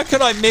true. How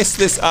can I mess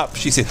this up?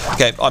 She said.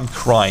 Okay, I'm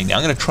crying now.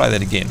 I'm going to try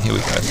that again. Here we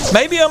go.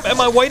 Maybe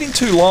am I waiting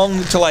too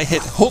long till I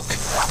hit hook?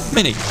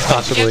 Mini.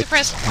 Possibly. You have to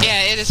press.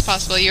 Yeah, it is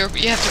possible. You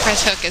have to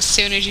press hook as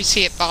soon as you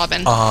see it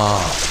bobbing.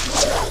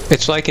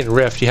 It's like in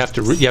Rift. You have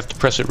to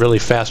press it really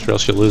fast, or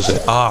else you'll lose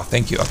it.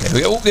 Thank you. Okay.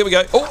 There we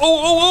go.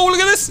 Oh, look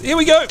at this. Here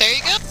we go. There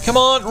you go. Come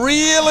on,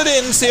 reel it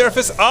in,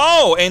 Seraphis.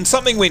 Oh, and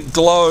something went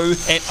glow.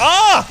 And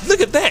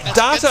look at that.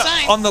 That's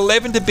Data on the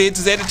lavender beds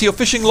is added to your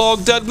fishing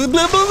log. Blah, blah,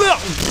 blah, blah.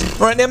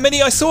 Right now,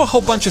 Minnie, I saw a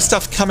whole bunch of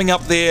stuff coming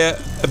up there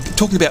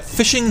talking about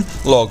fishing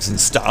logs and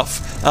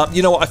stuff.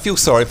 You know what? I feel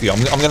sorry for you. I'm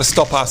going to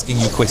stop asking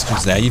you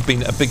questions now. You've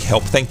been a big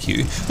help. Thank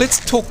you.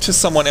 Let's talk to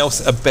someone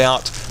else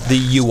about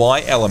the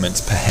UI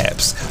elements,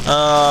 perhaps.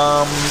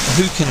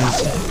 Who can...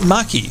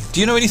 Maki, do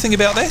you know anything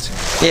about that?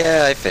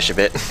 Yeah, I fish a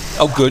bit.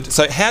 Oh, good.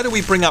 So how do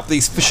we bring up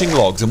these fishing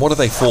logs, and what are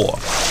they for?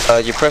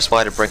 You press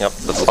Y to bring up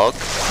the log,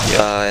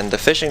 and the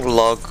fishing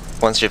log,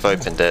 once you've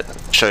opened it,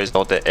 shows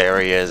all the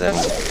areas, and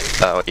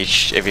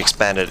if you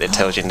expand it, it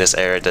tells you in this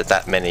area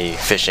that many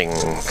fishing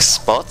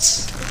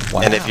spots.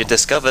 Wow. And if you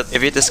discovered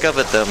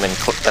them, and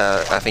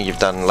I think you've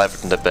done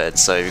lavender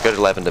beds. So if you go to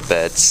lavender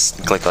beds,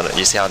 click on it,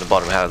 you see how on the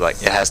bottom how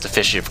it has the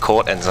fish you've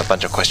caught and there's a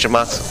bunch of question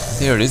marks.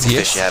 There it is.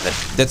 Yes. Fish you haven't.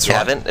 That's you right.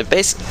 Haven't. It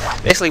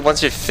basically,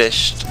 once you've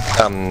fished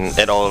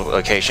at all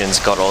locations,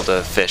 got all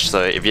the fish.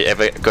 So if you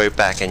ever go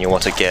back and you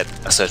want to get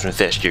a certain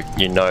fish,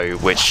 you know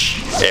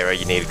which area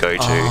you need to go to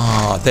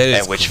that is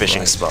and which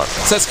fishing spot.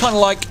 So it's kind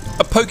of like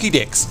a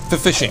Pokédex for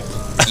fishing.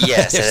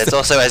 Yes, and it's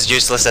also as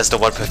useless as the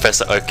one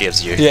Professor Oak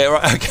gives you. Yeah,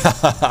 right.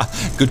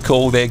 Okay. Good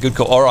call there. Good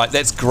call. All right,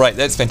 that's great.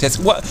 That's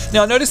fantastic.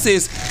 Now, I notice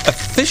there's a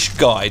fish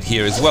guide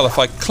here as well. If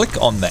I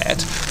click on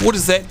that, what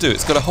does that do?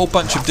 It's got a whole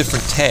bunch of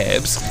different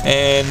tabs,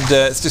 and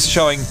it's just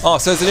showing... so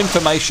there's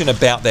information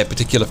about that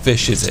particular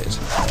fish, is it?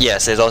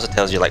 Yes, it also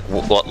tells you like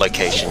what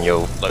location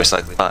you'll most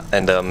likely find,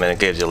 and it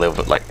gives you a little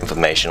bit like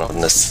information on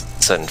this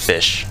certain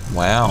fish.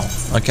 Wow.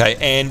 Okay,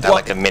 and...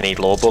 like a mini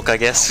law book, I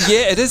guess.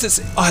 Yeah, it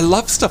is. I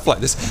love stuff like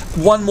this.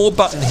 One more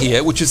button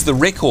here, which is the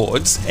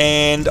records,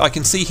 and I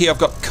can see here I've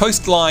got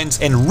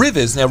coastlines and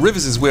rivers. Now,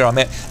 rivers is where I'm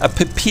at. A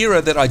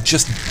papira that I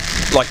just,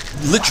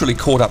 literally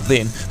caught up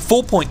then.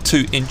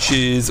 4.2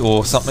 inches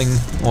or something,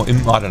 or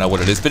I don't know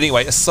what it is, but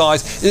anyway, a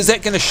size. Is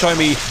that going to show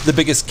me the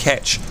biggest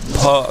catch,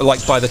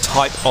 by the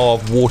type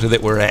of water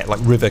that we're at, like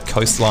river,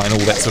 coastline, all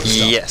that sort of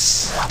stuff?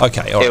 Yes.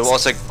 Okay, all right. It will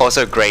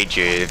also grade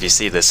you if you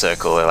see the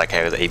circle, like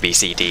how the A, B,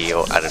 C, D,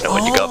 or I don't know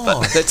what you got,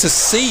 but... that's a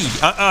C.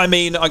 I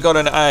mean, I got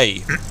an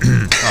A.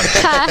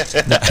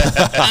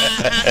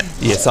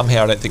 Yeah,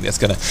 somehow I don't think that's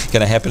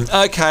gonna happen.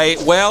 Okay,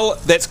 well,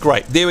 that's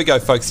great. There we go,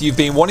 folks. You've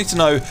been wanting to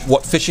know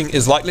what fishing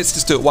is like. Let's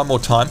just do it one more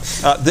time.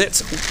 I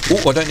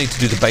don't need to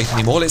do the bait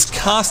anymore. Let's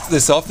cast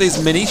this off.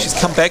 There's Minnie. She's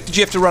come back. Did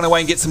you have to run away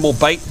and get some more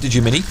bait? Did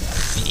you, Minnie?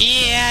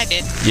 Yeah, I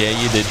did. Yeah,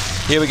 you did.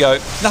 Here we go.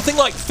 Nothing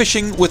like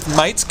fishing with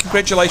mates.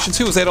 Congratulations.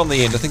 Who was that on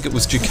the end? I think it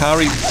was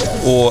Jukari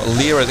or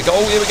Lyra. They go,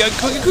 here we go.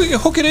 Quick,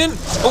 hook it in.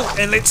 Oh,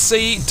 and let's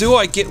see. Do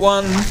I get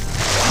one?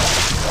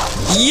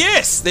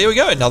 Yes, there we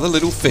go, another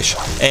little fish.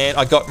 And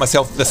I got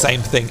myself the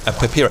same thing, a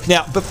papira.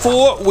 Now,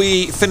 before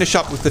we finish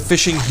up with the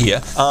fishing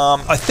here,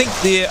 I think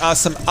there are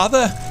some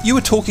other... You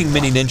were talking,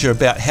 Mini Ninja,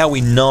 about how we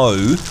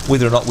know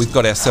whether or not we've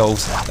got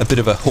ourselves a bit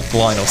of a hook,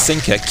 line or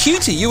sinker.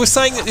 Cutie, you were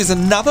saying that there's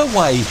another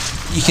way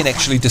you can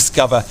actually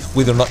discover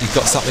whether or not you've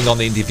got something on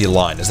the end of your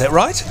line. Is that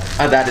right?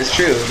 That is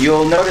true.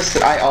 You'll notice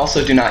that I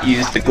also do not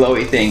use the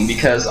glowy thing,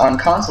 because on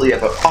console you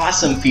have an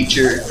awesome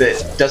feature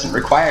that doesn't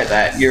require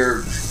that.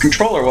 Your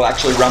controller will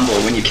actually rumble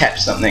when you catch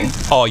something.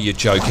 Oh, you're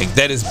joking.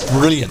 That is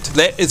brilliant.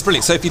 That is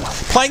brilliant. So if you're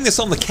playing this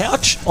on the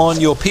couch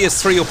on your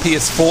PS3 or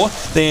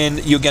PS4, then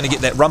you're going to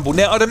get that rumble.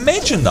 Now, I'd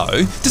imagine,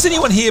 though, does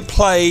anyone here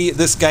play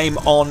this game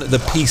on the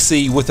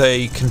PC with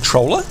a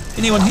controller?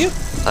 Anyone here?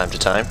 Time to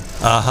time.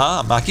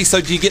 Marky. So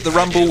do you get the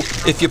rumble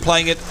if you're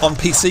playing it on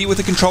PC with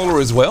a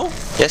controller as well?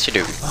 Yes, you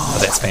do. Oh,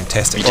 that's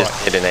fantastic. You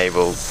just hit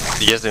enable.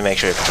 You just have to make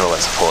sure your controller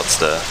supports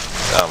the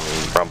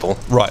rumble.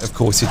 Right, of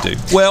course you do.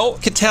 Well,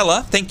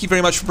 Katella, thank you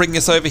very much for bringing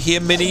us over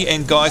here. Minnie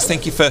and guys,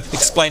 thank you for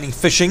explaining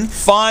fishing.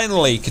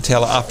 Finally,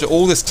 Katella, after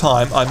all this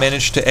time, I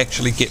managed to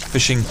actually get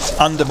fishing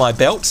under my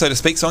belt, so to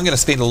speak, so I'm going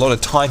to spend a lot of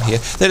time here.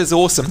 That is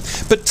awesome.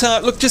 But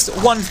look, just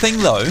one thing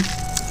though.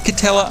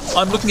 Katella,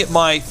 I'm looking at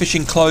my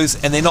fishing clothes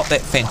and they're not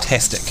that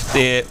fantastic.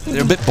 They're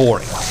a bit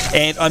boring.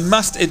 And I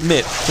must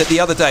admit that the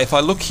other day, if I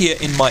look here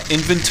in my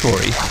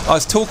inventory, I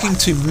was talking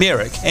to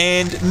Merik,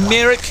 and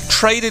Merik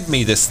traded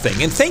me this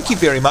thing. And thank you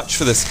very much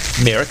for this,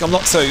 Merik. I'm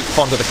not so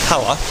fond of the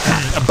colour,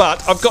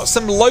 but I've got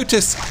some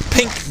Lotus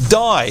pink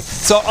dye.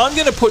 So I'm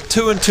going to put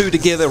 2 and 2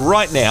 together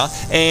right now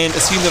and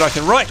assume that I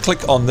can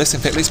right-click on this. In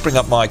fact, let's bring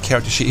up my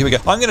character sheet. Here we go.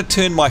 I'm going to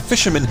turn my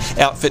fisherman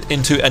outfit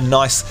into a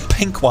nice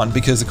pink one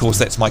because, of course,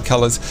 that's my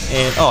colours.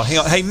 And, oh, hang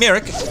on. Hey,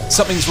 Merik,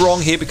 something's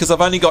wrong here because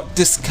I've only got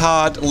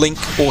discard, link,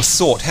 or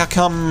sort. How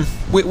come...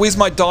 Where's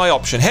my dye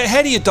option?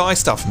 How do you dye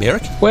stuff,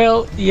 Merik?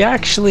 Well, you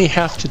actually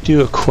have to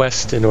do a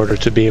quest in order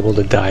to be able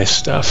to dye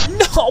stuff.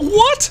 No,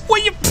 what?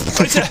 Well,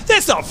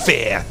 that's not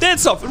fair.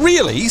 That's not...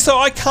 Really? So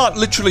I can't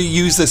literally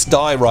use this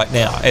dye right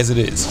now, as it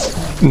is?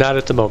 Not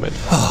at the moment.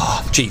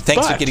 Oh, gee,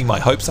 thanks for getting my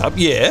hopes up.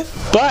 Yeah.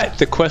 But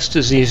the quest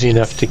is easy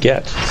enough to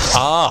get.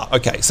 Ah,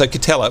 okay. So,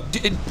 Katella,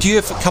 do you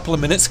have a couple of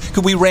minutes?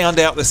 Could we round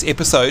out this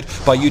episode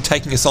by you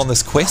taking us on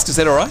this quest? Is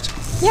that all right?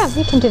 Yeah,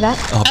 we can do that.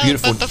 Oh,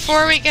 beautiful. But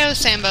before we go,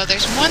 Sambo,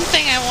 there's one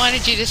thing I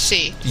wanted you to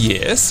see.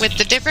 Yes. With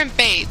the different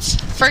baits.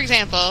 For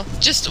example,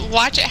 just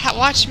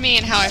watch me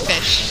and how I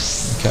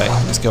fish. Okay,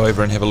 let's go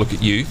over and have a look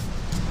at you.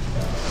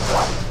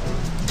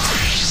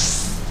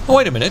 Oh,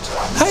 wait a minute.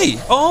 Hey,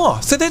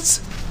 so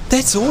that's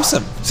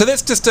awesome. So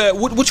that's just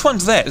which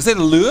one's that? Is that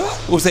a lure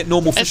or is that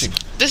normal fishing?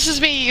 This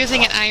is me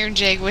using an iron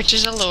jig, which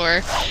is a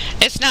lure.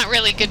 It's not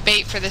really good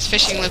bait for this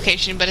fishing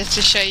location, but it's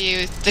to show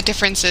you the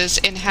differences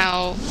in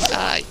how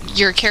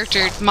your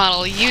character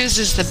model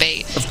uses the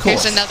bait. Of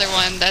course. Here's another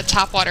one, the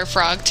topwater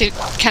frog, to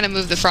kind of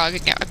move the frog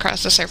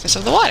across the surface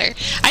of the water.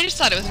 I just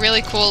thought it was a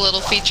really cool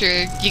little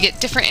feature. You get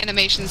different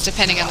animations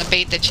depending on the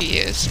bait that you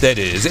use. That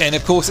is, and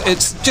of course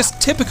it's just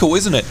typical,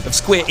 isn't it, of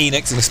Square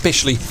Enix and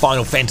especially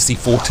Final Fantasy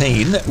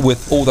XIV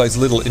with all those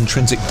little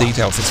intrinsic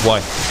details. That's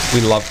why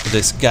we love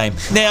this game.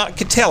 Now,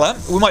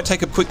 Katella, we might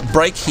take a quick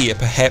break here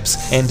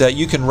perhaps, and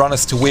you can run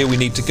us to where we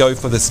need to go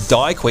for this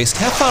dye quest.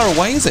 How far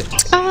away is it?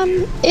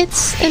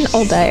 It's in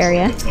Ul'dah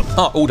area.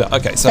 Oh, Ul'dah,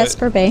 okay. So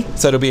Vesper Bay.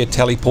 So it'll be a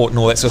teleport and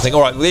all that sort of thing.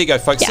 All right, well, there you go,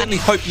 folks. Yeah. Certainly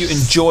hope you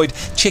enjoyed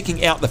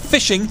checking out the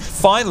fishing.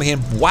 Finally,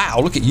 and wow,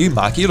 look at you,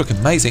 Mark. You look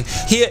amazing.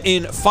 Here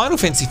in Final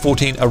Fantasy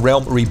XIV, A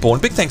Realm Reborn.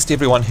 Big thanks to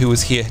everyone who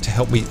was here to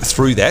help me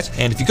through that.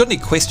 And if you've got any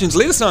questions,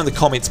 let us know in the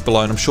comments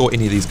below, and I'm sure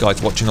any of these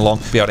guys watching along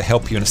will be able to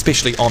help you, and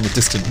especially on the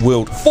Distant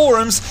World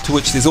forums, to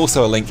which there's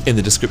also a link in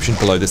the description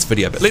below this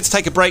video. But let's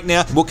take a break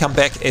now, and we'll come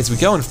back as we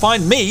go and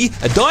find me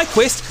a dye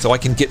quest so I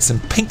can get some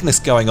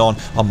pinkness going on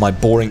my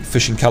boring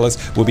fishing colours.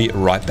 We'll be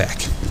right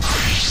back.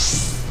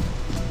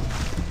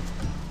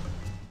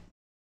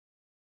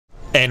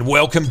 And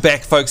welcome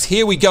back, folks.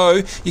 Here we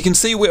go. You can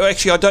see where,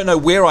 actually, I don't know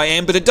where I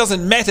am, but it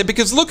doesn't matter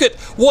because look at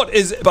what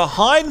is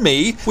behind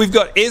me. We've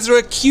got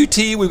Ezra,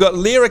 QT, we've got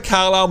Lyra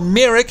Carlisle,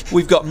 Merik,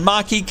 we've got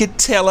Maki,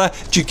 Katella,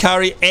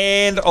 Jukari,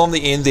 and on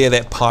the end there,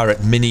 that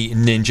pirate mini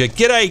ninja.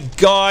 G'day,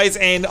 guys,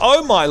 and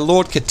oh my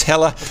lord,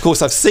 Katella. Of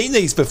course, I've seen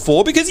these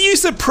before because you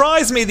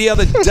surprised me the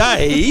other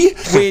day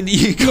when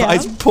you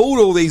guys pulled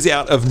all these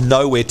out of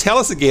nowhere. Tell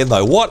us again,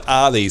 though, what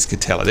are these,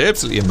 Katella? They're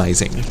absolutely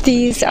amazing.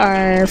 These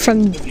are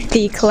from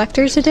the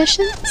collector's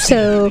edition.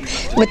 So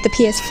with the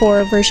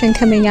PS4 version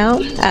coming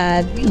out,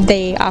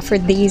 they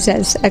offered these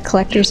as a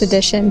collector's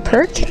edition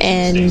perk,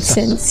 and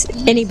since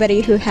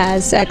anybody who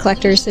has a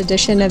collector's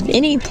edition of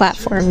any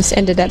platforms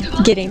ended up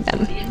getting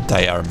them.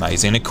 They are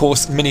amazing. Of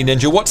course, Mini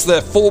Ninja, what's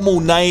the formal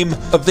name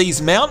of these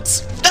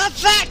mounts? The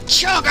Fat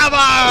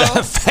Chocobo!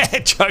 The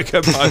Fat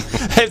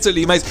Chocobo.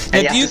 Absolutely amazing.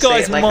 Now, do you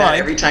guys like mind? that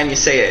every time you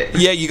say it.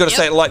 Yeah, you got to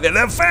say it like that.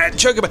 The Fat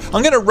Chocobo.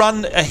 I'm going to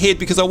run ahead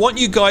because I want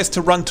you guys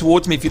to run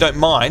towards me if you don't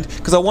mind,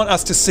 because I want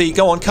us to see.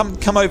 Go on,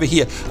 come over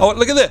here. Oh,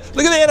 look at that!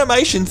 Look at the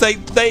animations. They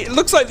it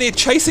looks like they're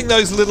chasing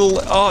those little.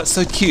 Oh, it's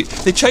so cute.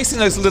 They're chasing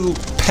those little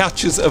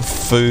pouches of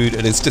food.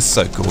 It is just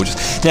so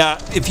gorgeous. Now,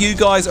 if you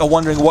guys are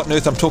wondering what on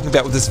earth I'm talking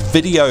about with this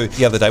video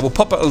the other day, we'll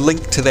pop a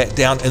link to that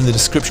down in the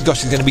description.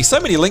 Gosh, there's going to be so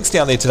many links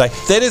down there today.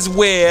 That is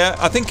where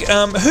I think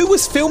who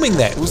was filming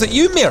that? Was it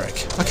you,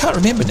 Merik? I can't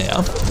remember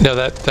now.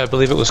 No, I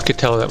believe it was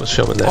Katella that was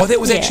filming that. Oh, that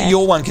was actually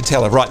your one,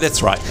 Katella. Right,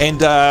 that's right.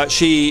 And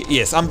she,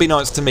 yes,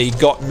 unbeknownst to me,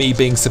 got me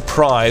being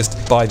surprised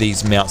by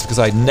these mounts because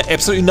I had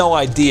absolutely no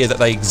idea that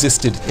they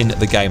existed in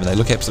the game, and they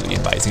look absolutely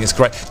amazing. It's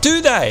great.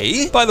 Do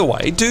they, by the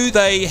way,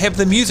 have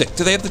the music?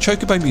 Do they have the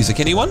Chocobo music?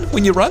 Anyone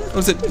when you run? Or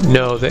is it?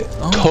 No,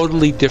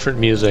 totally different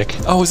music.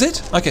 Oh, is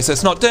it? Okay, so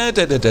it's not da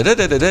da da da da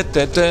da da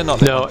da da.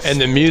 Not no, and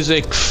the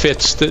music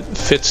fits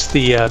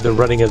the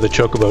running of the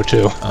Chocobo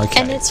too.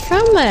 Okay. And it's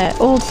from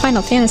old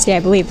Final Fantasy, I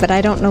believe, but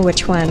I don't know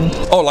which one.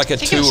 Oh, like a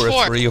 2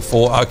 or a 3 or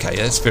 4. Okay,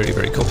 that's very,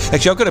 very cool.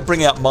 Actually, I've got to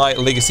bring out my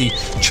Legacy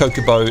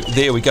Chocobo.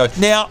 There we go.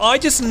 Now, I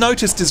just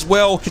noticed as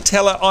well,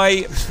 Katella,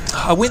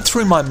 I went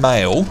through my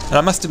mail, and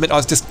I must admit I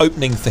was just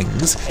opening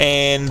things,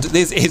 and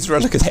there's Ezra.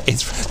 Look at that,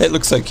 Ezra. That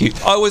looks so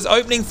cute. I was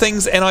opening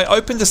things, and I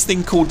opened this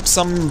thing called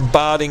some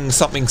barding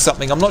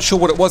something. I'm not sure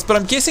what it was, but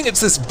I'm guessing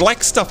it's this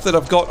black stuff that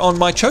I've got on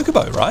my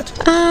Chocobo, right?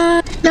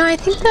 No, I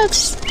think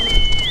that's...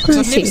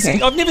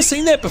 I've never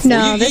seen that before.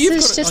 No, this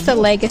is just the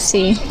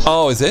Legacy.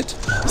 Oh, is it?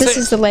 This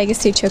is the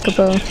Legacy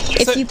Chocobo.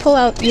 If you pull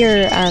out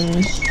your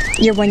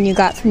your one you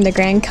got from the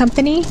Grand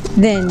Company,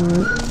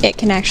 then it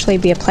can actually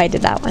be applied to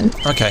that one.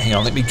 Okay, hang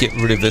on, let me get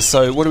rid of this.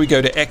 So what do we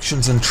go to?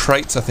 Actions and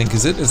traits, I think,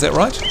 is it? Is that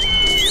right?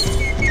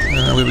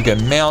 Where we go?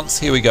 Mounts,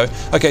 here we go.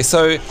 Okay,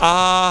 so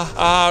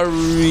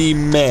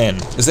Man.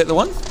 Is that the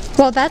one?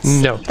 Well,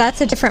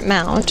 that's a different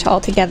mount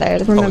altogether.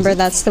 Remember,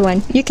 that's the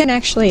one. You can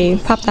actually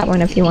pop that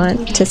one if you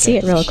want to see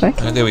it real quick.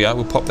 There we are.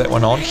 We'll pop that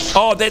one on.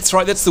 Oh, that's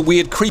right. That's the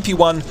weird, creepy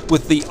one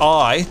with the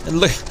eye. And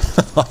look,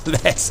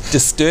 that's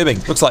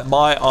disturbing. Looks like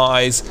my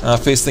eyes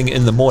first thing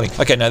in the morning.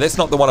 Okay, no, that's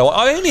not the one I want.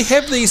 I only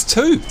have these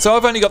two. So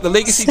I've only got the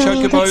Legacy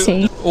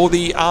Chocobo or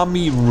the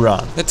Army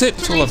Run. That's it.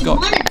 That's all I've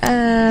got.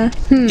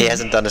 He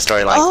hasn't done the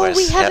storyline quest. Oh,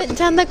 we haven't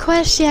done the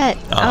quest yet.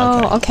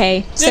 Oh,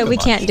 okay. So Never we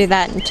mind. can't do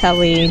that until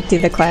we do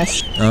the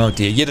quest. Oh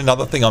dear, yet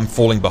another thing I'm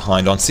falling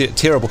behind on.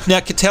 Terrible. Now,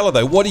 Katella,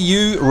 though, what are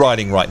you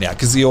riding right now?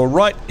 Because you're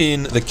right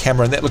in the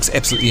camera, and that looks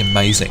absolutely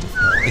amazing.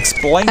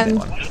 Explain that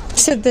one.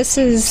 So this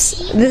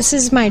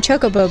is my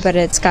Chocobo, but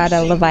it's got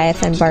a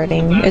Leviathan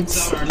barding.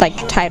 It's like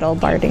tidal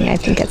barding, I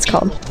think it's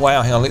called.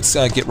 Wow, hang on, let's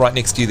get right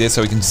next to you there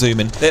so we can zoom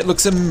in. That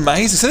looks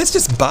amazing. So that's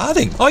just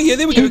barding. Oh yeah,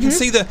 there we go. We can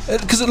see the,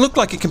 because it looked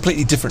like a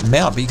completely different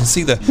mount, but you can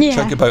see the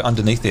Chocobo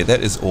underneath there.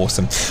 That is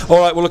awesome. All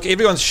right, well look,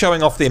 everyone's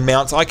showing off their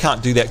mounts. I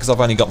can't do that because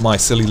I've only got my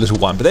silly little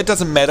one, but that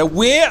doesn't matter.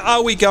 Where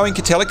are we going,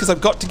 Katella? Because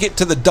I've got to get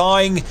to the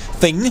dyeing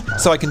thing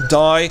so I can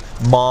dye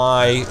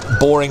my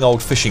boring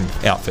old fishing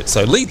outfit.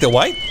 So lead the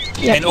way.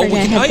 Yeah, and we're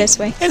going to head this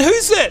way. And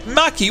who's that?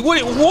 Maki,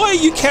 why are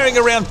you carrying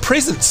around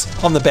presents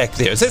on the back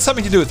there? Is that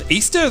something to do with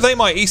Easter? Are they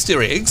my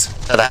Easter eggs?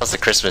 Oh, that was the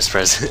Christmas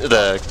present,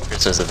 the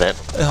Christmas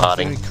event.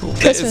 Parting. Very cool.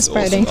 Christmas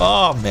party.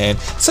 Awesome. Oh man,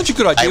 such a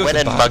good idea. I went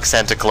and mugged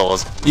Santa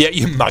Claus. Yeah,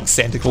 you mugged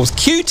Santa Claus.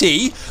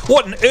 Cutie,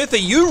 what on earth are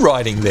you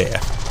riding there?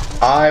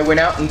 I went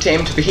out and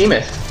tamed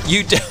Behemoth.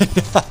 You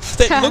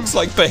that looks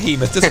like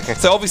Behemoth.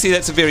 So obviously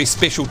that's a very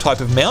special type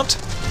of mount.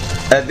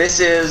 This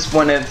is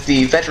one of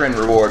the veteran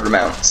reward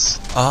mounts.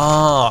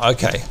 Ah,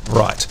 okay,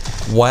 right.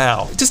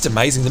 Wow, just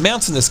amazing. The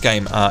mounts in this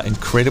game are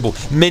incredible.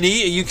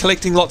 Minnie, are you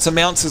collecting lots of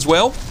mounts as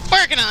well?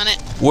 Working on it.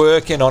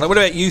 Working on it. What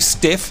about you,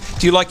 Steph?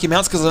 Do you like your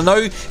mounts? Because I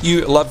know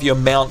you love your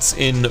mounts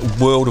in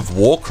World of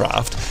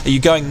Warcraft. Are you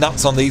going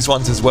nuts on these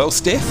ones as well,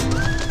 Steph?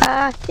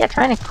 Yeah,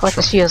 trying to collect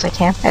as few as I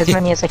can. As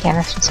many as I can,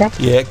 I should say.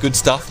 Yeah, good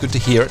stuff. Good to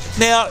hear it.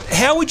 Now,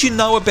 how would you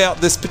know about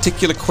this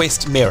particular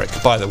quest,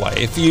 Merik, by the way?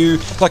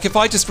 If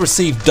I just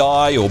received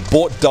dye or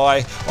bought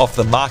dye off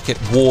the market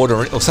ward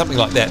or something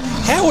like that,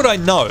 how would I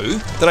know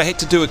that I had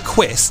to do a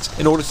quest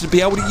in order to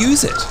be able to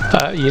use it?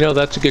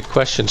 That's a good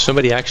question.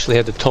 Somebody actually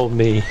had to tell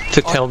me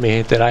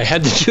that I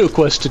had to do a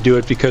quest to do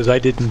it because I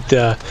didn't.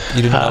 You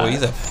didn't know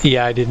either.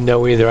 Yeah, I didn't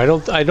know either.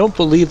 I don't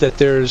believe that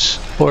there's,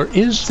 or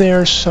is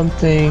there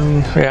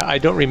something? Yeah, I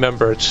don't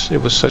remember.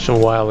 It was such a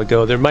while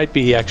ago. There might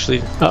be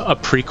actually a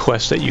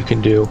pre-quest that you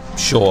can do.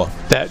 Sure.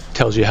 That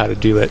tells you how to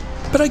do it.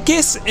 But I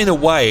guess in a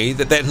way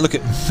that look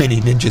at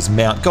Mini Ninja's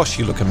mount. Gosh,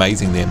 you look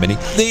amazing there, Mini.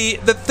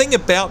 The thing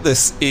about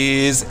this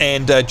is,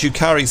 and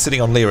Jukari's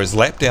sitting on Lyra's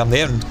lap down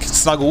there, and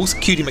Snuggles,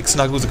 Cutie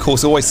McSnuggles, of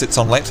course, always sits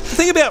on laps. The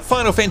thing about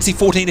Final Fantasy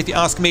XIV, if you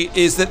ask me,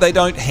 is that they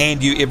don't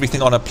hand you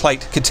everything on a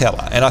plate,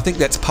 Katella, and I think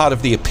that's part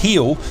of the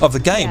appeal of the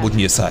game, wouldn't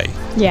you say?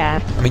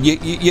 Yeah. I mean,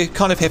 you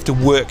kind of have to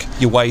work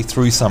your way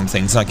through some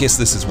things, and I guess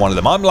this is one of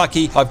them. I'm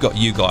lucky I've got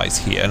you guys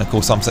here, and of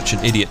course I'm such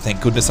an idiot, thank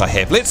goodness I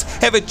have. Let's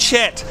have a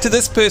chat to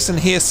this person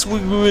here,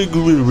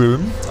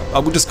 I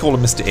will just call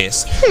him Mr.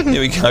 S.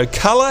 There we go.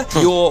 Colour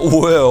your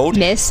world.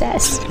 Miss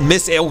S.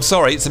 Miss L,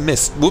 sorry, it's a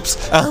miss. Whoops.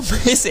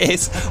 Miss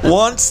S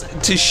wants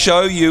to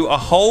show you a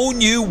whole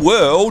new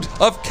world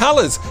of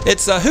colours.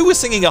 It's who was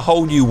singing A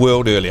Whole New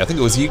World earlier? I think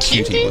it was you,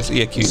 Cutie.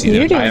 Yeah,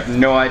 Cutie. I have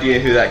no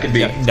idea who that could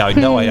be.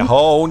 No, a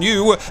whole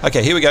new world.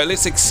 Okay, here we go.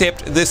 Let's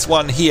accept this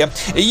one here.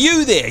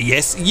 You there,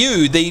 yes,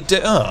 you,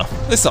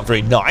 that's not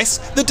very nice.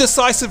 The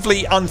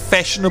decisively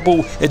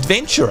unfashionable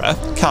adventurer.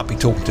 Can't be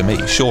talking to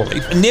me, surely.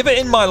 Never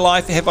in my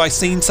life have I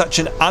seen such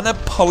an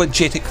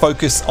unapologetic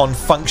focus on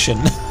function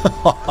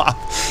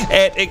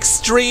at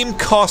extreme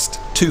cost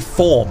to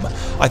form.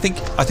 I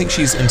think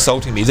she's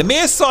insulting me. The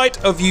mere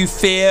sight of you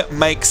fair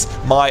makes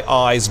my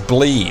eyes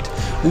bleed.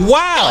 Wow!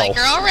 I like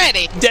her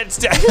already.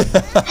 That's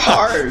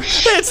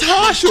harsh. That's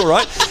harsh, all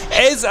right.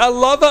 As a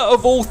lover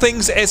of all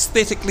things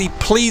aesthetically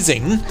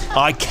pleasing,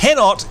 I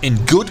cannot,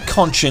 in good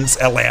conscience,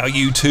 allow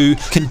you to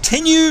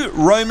continue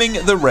roaming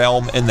the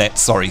realm in that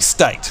sorry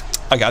state.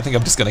 Okay, I think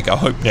I'm just going to go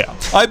home now.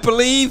 I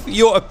believe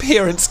your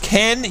appearance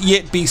can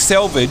yet be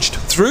salvaged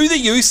through the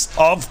use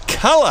of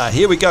colour.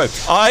 Here we go.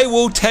 I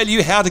will tell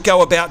you how to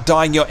go about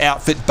dyeing your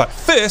outfit, but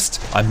first,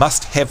 I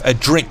must have a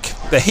drink.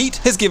 The heat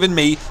has given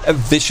me a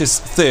vicious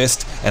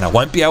thirst, and I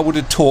won't be able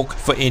to talk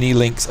for any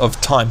length of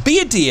time. Be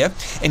a dear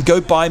and go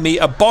buy me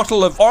a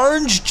bottle of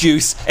orange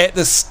juice at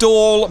the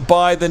stall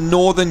by the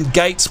northern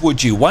gates,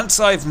 would you? Once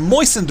I've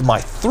moistened my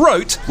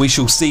throat, we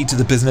shall see to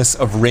the business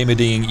of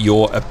remedying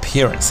your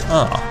appearance.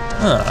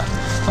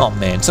 Oh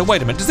man, so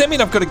wait a minute, does that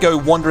mean I've got to go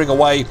wandering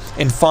away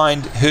and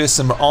find her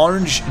some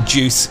orange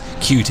juice,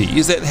 Cutie?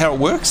 Is that how it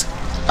works?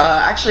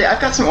 Actually,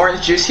 I've got some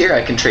orange juice here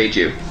I can trade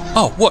you.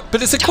 Oh, what?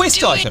 But it's a quest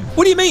do it. item.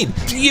 What do you mean?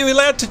 You're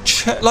allowed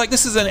to like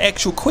this is an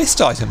actual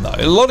quest item though.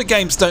 A lot of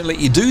games don't let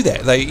you do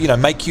that. They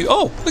make you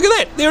look at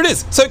that. There it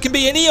is. So it can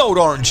be any old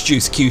orange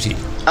juice, cutie.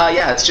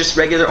 Yeah, it's just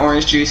regular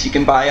orange juice. You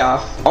can buy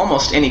off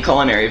almost any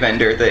culinary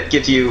vendor that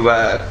gives you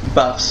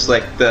buffs,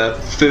 like the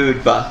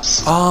food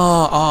buffs.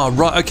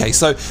 Right. Okay,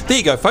 so there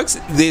you go, folks.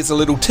 There's a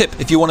little tip.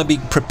 If you want to be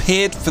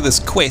prepared for this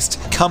quest,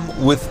 come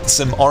with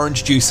some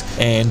orange juice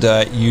and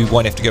you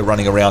won't have to go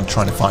running around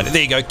trying to find it.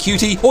 There you go,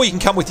 cutie. Or you can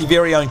come with your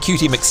very own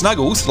cutie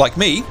McSnuggles, like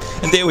me,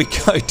 and there we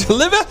go.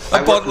 Deliver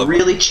a bottle of...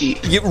 really cheap.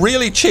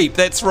 Really cheap,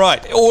 that's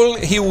right. All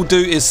he will do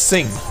is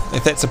sing,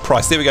 if that's a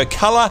price. There we go.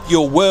 Colour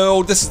your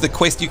world. This is the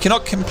quest. You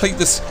cannot complete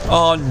this.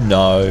 Oh,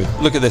 no.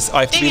 Look at this.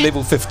 I have to be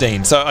level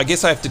 15. So I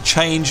guess I have to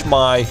change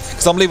my...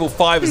 Because I'm level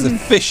 5 as a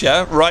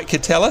fisher, right,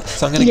 Katella?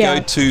 So I'm going to go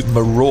to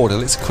Marauder.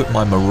 Let's equip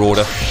my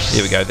Marauder.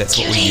 There we go. That's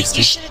what we used to.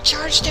 You should have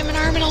charged him an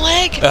arm and a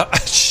leg.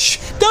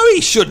 No,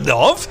 he shouldn't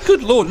have.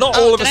 Good Lord. Not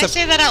all of us. Did I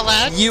say that out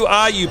loud?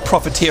 You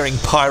profiteering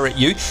pirate,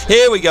 you.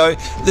 Here we go.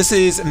 This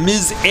is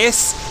Ms.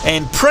 S.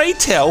 And pray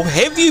tell,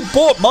 have you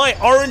bought my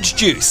orange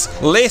juice?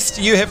 Lest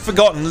you have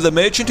forgotten, the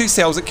merchant who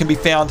sells it can be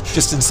found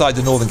just inside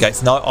the northern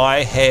gates. No,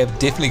 I have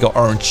definitely got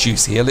orange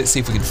juice here. Let's see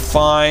if we can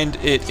find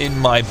it in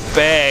my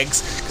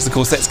bags, because of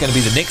course that's going to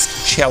be the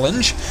next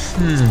challenge.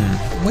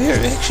 Where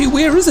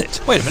is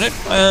it? Wait a minute.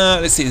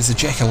 Let's see, there's a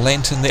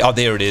jack-o'-lantern there. Oh,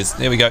 there it is.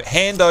 There we go.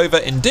 Hand over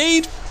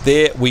indeed.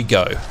 There we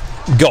go.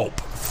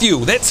 Gulp.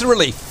 Phew, that's a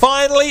relief.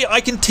 Finally, I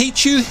can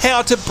teach you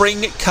how to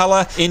bring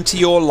colour into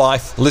your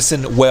life.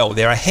 Listen well.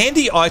 There are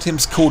handy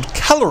items called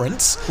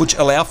colorants, which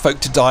allow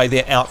folk to dye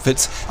their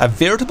outfits a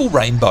veritable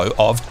rainbow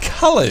of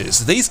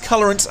colours. These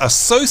colorants are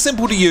so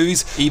simple to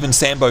use, even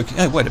Sambo...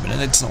 Oh, wait a minute,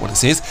 that's not what it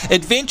says.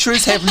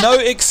 Adventurers have no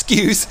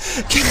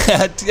excuse,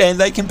 and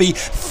they can be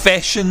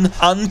fashion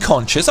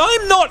unconscious.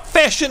 I'm not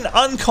fashion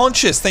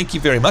unconscious, thank you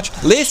very much.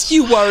 Lest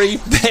you worry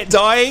that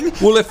dyeing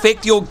will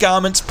affect your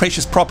garment's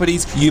precious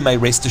properties, you may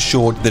rest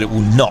assured that it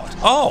will not.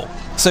 Oh,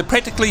 so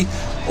practically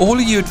all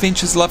of you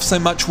adventurers love so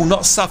much will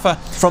not suffer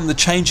from the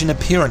change in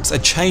appearance, a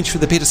change for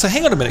the better. So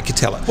hang on a minute,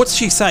 Katella. What's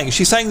she saying? Is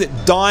she saying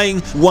that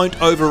dyeing won't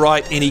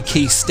overwrite any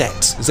key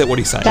stats? Is that what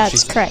he's saying?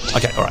 That's correct.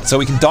 Okay, all right. So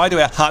we can dye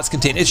to our heart's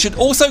content. It should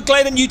also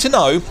gladden you to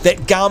know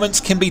that garments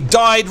can be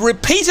dyed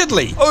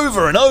repeatedly,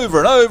 over and over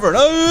and over and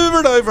over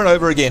and over and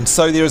over again.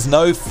 So there is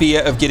no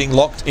fear of getting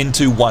locked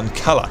into one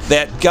colour.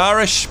 That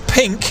garish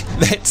pink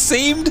that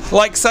seemed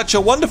like such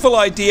a wonderful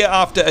idea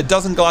after a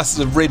dozen glasses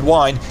of red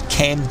wine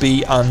can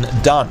be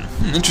undone.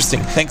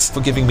 Interesting. Thanks for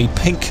giving me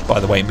pink, by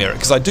the way, Merik,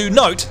 because I do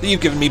note that you've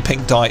given me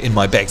pink dye in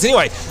my bags.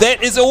 Anyway,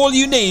 that is all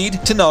you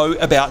need to know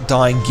about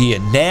dyeing gear.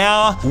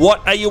 Now,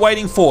 what are you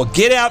waiting for?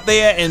 Get out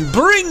there and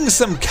bring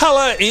some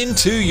colour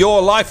into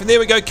your life. And there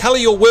we go. Colour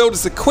your world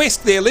is the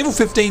quest there. Level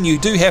 15 you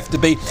do have to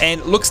be. And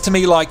it looks to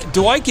me like,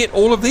 do I get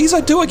all of these?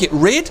 I do. I get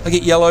red, I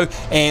get yellow,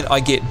 and I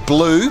get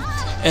blue.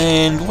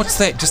 And what's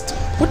that?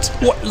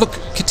 What? Look,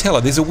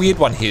 Katella, there's a weird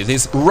one here.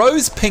 There's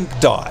rose pink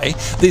dye,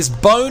 there's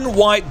bone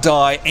white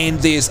dye, and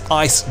there's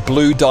ice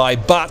blue dye,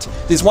 but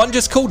there's one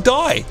just called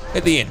dye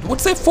at the end.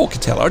 What's that for,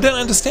 Katella? I don't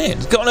understand.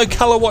 It's got no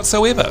colour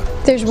whatsoever.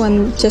 There's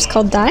one just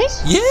called dye?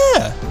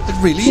 Yeah,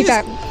 it really is. You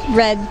got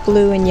red,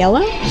 blue, and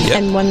yellow,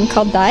 and one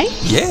called dye?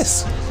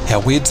 Yes. How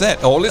weird's that?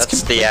 Oh,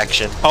 That's the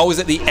action. Oh, is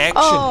it the action?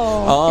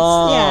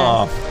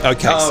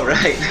 Okay. Oh,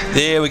 right.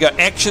 There we go.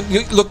 Action.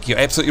 Look, you're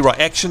absolutely right.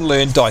 Action,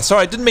 learn, die.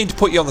 Sorry, I didn't mean to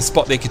put you on the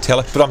spot there,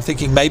 Katella, but I'm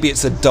thinking maybe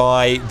it's a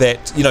die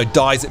that,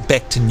 dies it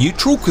back to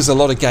neutral, because a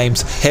lot of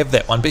games have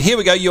that one. But here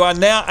we go. You are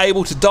now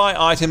able to dye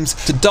items.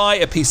 To dye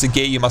a piece of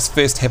gear, you must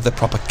first have the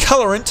proper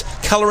colorant.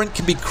 Colorant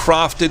can be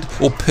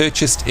crafted or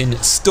purchased in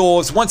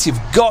stores. Once you've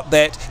got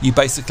that, you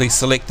basically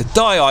select the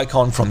dye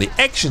icon from the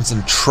actions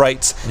and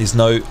traits. There's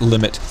no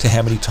limit to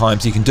how many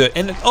times you can do it.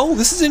 And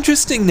this is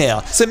interesting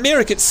now. So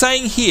Merik, it's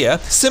saying here,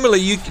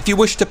 similarly, if you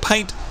wish to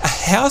paint a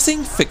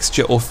housing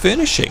fixture or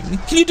furnishing,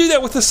 can you do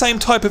that with the same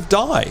type of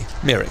dye,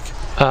 Merik?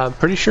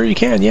 Pretty sure you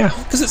can, yeah.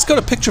 Because it's got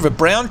a picture of a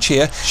brown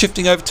chair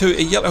shifting over to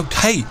a yellow.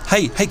 Hey,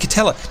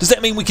 Katella, does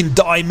that mean we can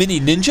dye Mini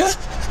Ninja?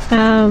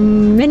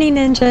 Mini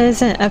Ninja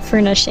isn't a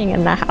furnishing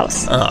in the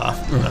house.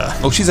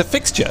 Well, she's a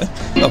fixture.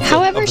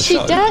 However, she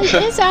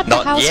is at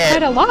the house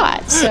quite a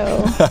lot,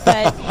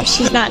 but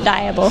she's not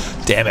dyeable.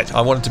 Damn it,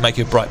 I wanted to make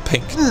her bright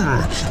pink.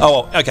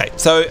 Oh, okay,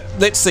 so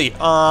let's see.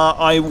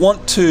 I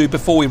want to,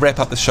 before we wrap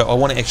up the show, I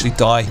want to actually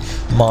dye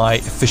my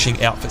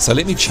fishing outfit. So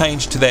let me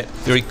change to that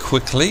very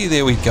quickly.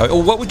 There we go.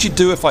 Or what would you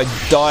do if I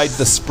dyed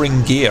the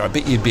spring gear? I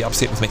bet you'd be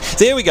upset with me.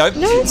 There we go.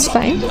 No, it's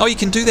fine. Oh, you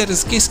can do that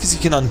as guess because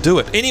you can undo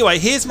it. Anyway,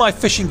 here's my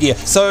fishing gear.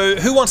 So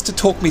who wants to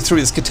talk me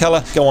through this?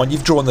 Katella, go on.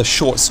 You've drawn the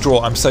short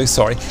straw. I'm so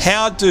sorry.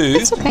 How do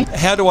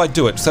I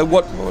do it? So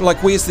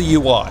where's the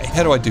UI?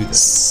 How do I do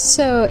this?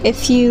 So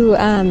if you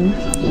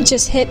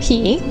just hit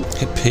P.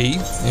 Hit P.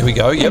 There we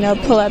go. Yep. And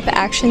it'll pull up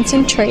actions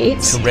and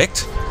traits.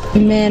 Correct.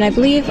 And then I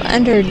believe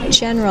under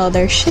general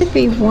there should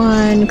be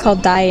one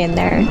called dye in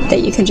there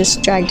that you can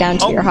just drag down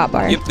to your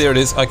hotbar. Yep, there it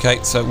is.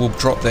 Okay, so we'll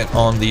drop that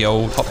on the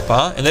old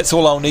hotbar, and that's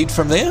all I'll need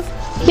from there?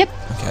 Yep.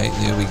 Okay,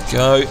 there we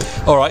go.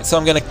 All right, so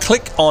I'm going to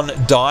click on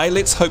dye.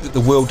 Let's hope that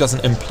the world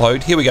doesn't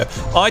implode. Here we go.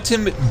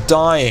 Item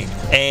dyeing.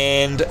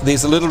 And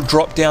there's a little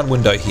drop-down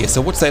window here.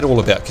 So what's that all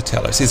about,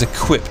 Katella? It says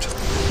equipped.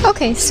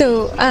 Okay,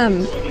 so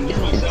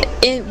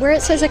where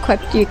it says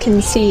equipped, you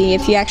can see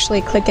if you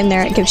actually click in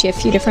there, it gives you a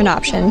few different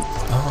options.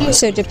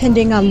 So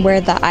depending on where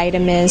the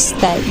item is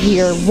that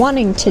you're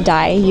wanting to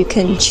dye, you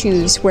can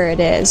choose where it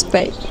is.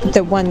 But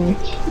the one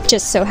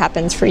just so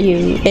happens for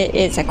you, it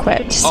is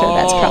equipped. So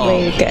that's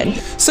probably good.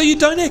 So you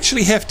don't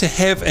actually have to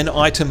have an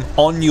item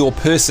on your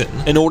person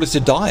in order to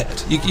dye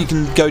it. You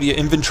can go to your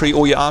inventory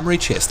or your armory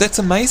chest. That's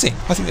amazing.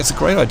 I think that's a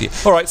great idea.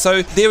 All right,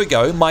 so there we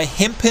go. My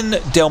Hempen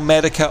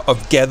Dalmatica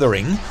of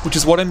Gathering, which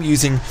is what I'm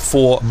using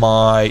for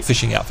my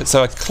fishing outfit.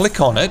 So I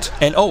click on it,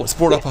 and it's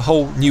brought up a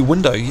whole new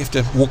window. You have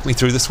to walk me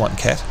through this one,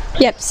 Kat.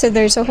 Yep, so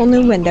there's a whole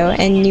new window,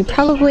 and you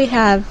probably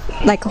have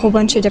like a whole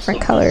bunch of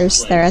different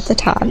colors there at the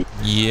top.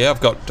 Yeah,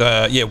 I've got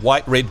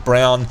white, red,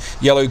 brown,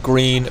 yellow,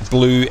 green,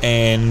 blue,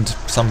 and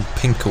some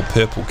pink or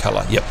purple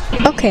color. Yep.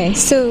 Okay,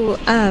 so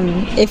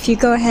if you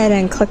go ahead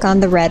and click on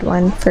the red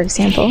one, for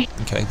example.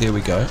 Okay, there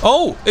we go.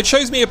 Oh, it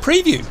shows me a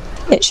preview.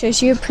 It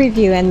shows you a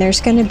preview, and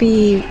there's going to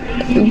be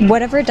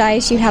whatever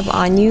dice you have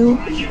on you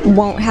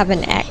won't have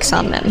an X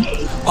on them.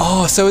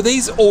 Oh, so are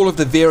these all of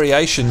the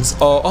variations?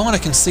 And I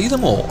can see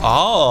them all.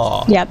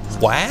 Ah. Yep.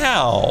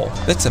 Wow.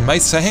 That's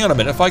amazing. So hang on a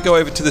minute. If I go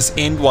over to this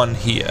end one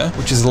here,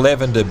 which is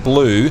lavender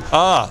blue,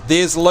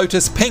 there's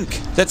lotus pink.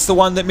 That's the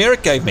one that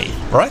Merik gave me,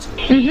 right?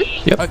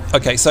 Mm-hmm. Yep.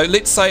 Okay, so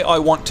let's say I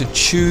want to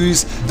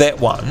choose that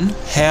one.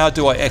 How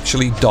do I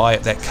actually dye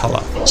it that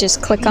color?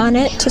 Just click on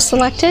it to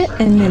select it,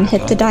 and then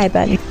hit the dye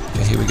button.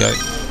 Okay, here we go.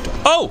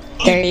 Oh!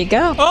 There you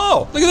go.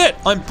 Oh, look at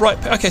that. I'm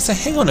bright. Okay, so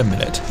hang on a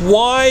minute.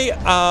 Why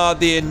are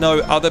there no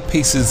other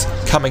pieces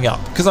coming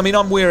up? Because, I mean,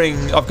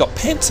 I've got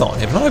pants on,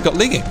 haven't I? I've got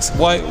leggings.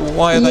 Why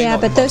are they Yeah,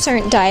 not? but those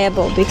aren't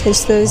dyeable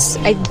because those,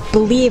 I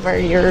believe, are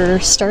your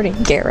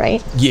starting gear,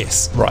 right?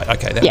 Yes, right.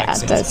 Okay, that makes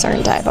sense. Yeah, those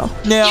aren't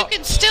dyeable. Now, You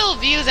can still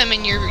view them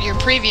in your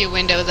preview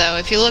window, though.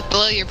 If you look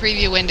below your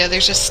preview window,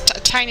 there's just a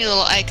tiny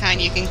little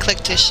icon you can click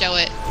to show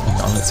it.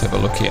 hang on, let's have a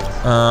look here.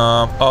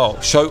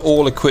 Show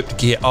all equipped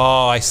gear.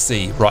 Oh, I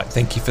see. Right,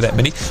 thank you for that,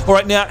 Minnie. All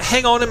right, now,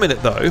 hang on a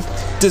minute, though.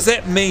 Does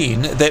that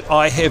mean that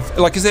I have,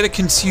 is that a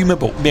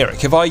consumable?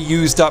 Merik, have I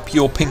used up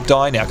your pink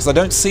dye now? Because I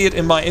don't see it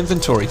in my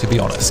inventory, to be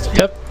honest.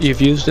 Yep,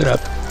 you've used it up.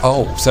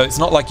 Oh, so it's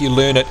not like you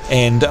learn it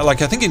and, I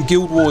think in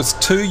Guild Wars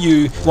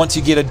 2, once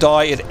you get a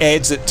dye, it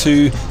adds it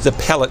to the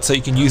palette so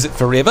you can use it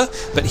forever.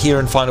 But here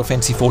in Final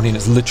Fantasy XIV,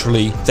 it's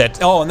literally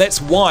that. Oh, and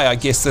that's why I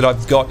guess that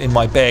I've got in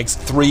my bags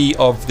 3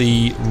 of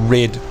the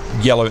red,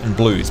 yellow and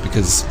blues,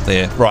 because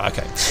they're right.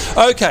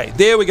 Okay,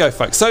 there we go,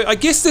 folks. So I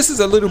guess this is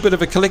a little bit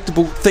of a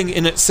collectible thing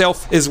in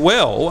itself as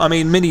well. I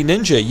mean, Mini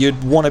Ninja,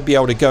 you'd want to be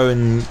able to go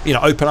and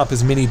open up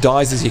as many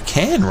dyes as you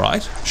can,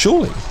 right?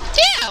 Surely.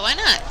 Yeah, why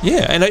not?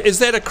 Yeah, and is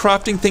that a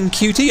crafting thing,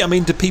 Cutie? I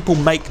mean, do people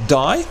make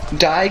dye?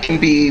 Dye can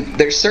be,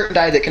 there's certain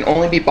dye that can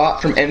only be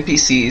bought from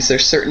NPCs,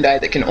 there's certain dye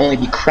that can only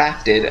be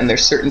crafted, and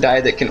there's certain dye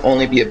that can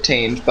only be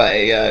obtained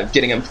by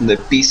getting them from the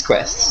beast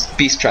quests,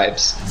 beast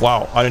tribes.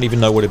 Wow, I don't even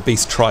know what a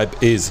beast tribe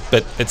is,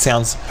 but it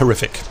sounds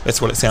horrific.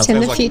 That's what it sounds like.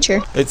 It's in the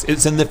future.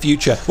 It's in the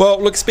future.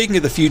 Well, look, speaking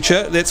of the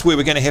future, that's where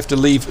we're going to have to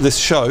leave this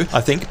show,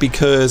 I think,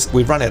 because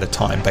we've run out of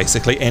time,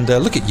 basically. And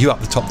look at you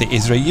up the top there,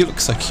 Ezra. You look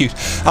so cute.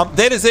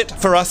 That is it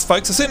for us,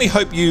 folks. I certainly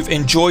hope you've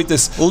enjoyed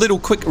this little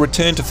quick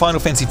return to Final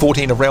Fantasy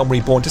XIV A Realm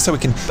Reborn, just so we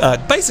can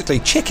basically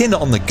check in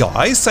on the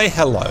guys, say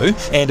hello,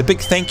 and a big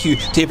thank you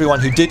to everyone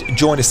who did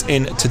join us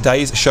in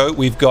today's show.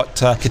 We've got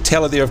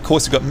Katella there, of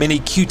course. We've got Minnie,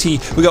 Cutie,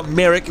 we've got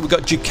Merik, we've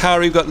got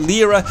Jukari, we've got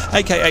Lyra,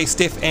 aka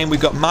Steph, and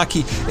we've got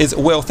Maki as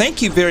well.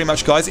 Thank you very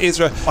much, guys.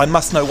 Ezra, I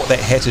must know what that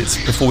hat is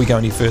before we go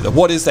any further.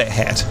 What is that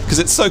hat? Because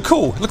it's so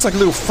cool. It looks like a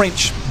little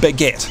French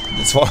baguette.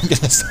 That's what I'm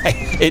going to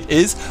say. It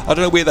is. I don't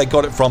know where they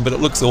got it from, but it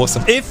looks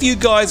awesome. If you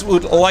guys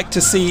would like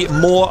to see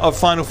more of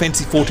Final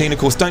Fantasy XIV, of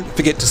course, don't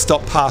forget to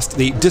stop past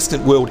the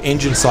Distant World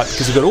Engine site,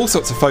 because we've got all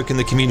sorts of folk in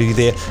the community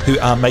there who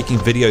are making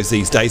videos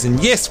these days.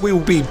 And yes, we will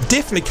be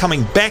definitely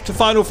coming back to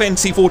Final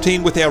Fantasy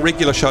XIV with our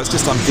regular show. It's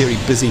just I'm very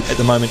busy at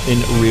the moment in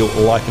real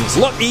life, and it's a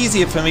lot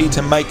easier for me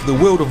to make the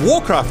World of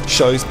Warcraft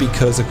shows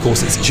because, of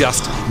course, it's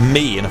just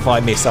me, and if I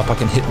mess up, I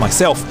can hit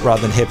myself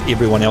rather than have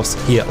everyone else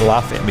here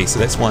laugh at me. So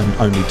that's why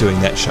I'm only doing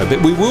that show.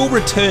 But we will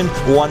return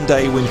one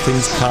day when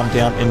things calm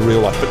down in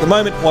real life. But at the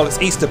moment, while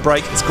it's Easter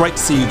break, it's great to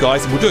see you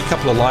guys, and we'll do a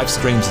couple of live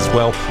streams as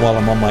well while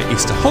I'm on my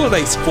Easter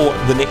holidays for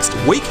the next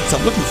week, so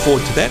I'm looking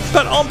forward to that.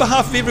 But on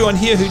behalf of everyone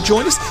here who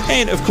joined us,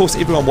 and of course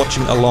everyone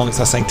watching along, it's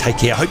us saying take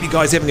care. I hope you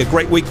guys are having a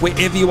great week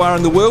wherever you are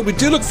in the world. We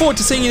do look forward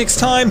to seeing you next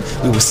time.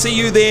 We will see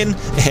you then,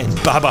 and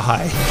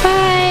bye-bye.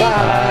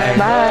 Bye.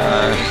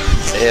 Bye.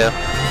 See ya.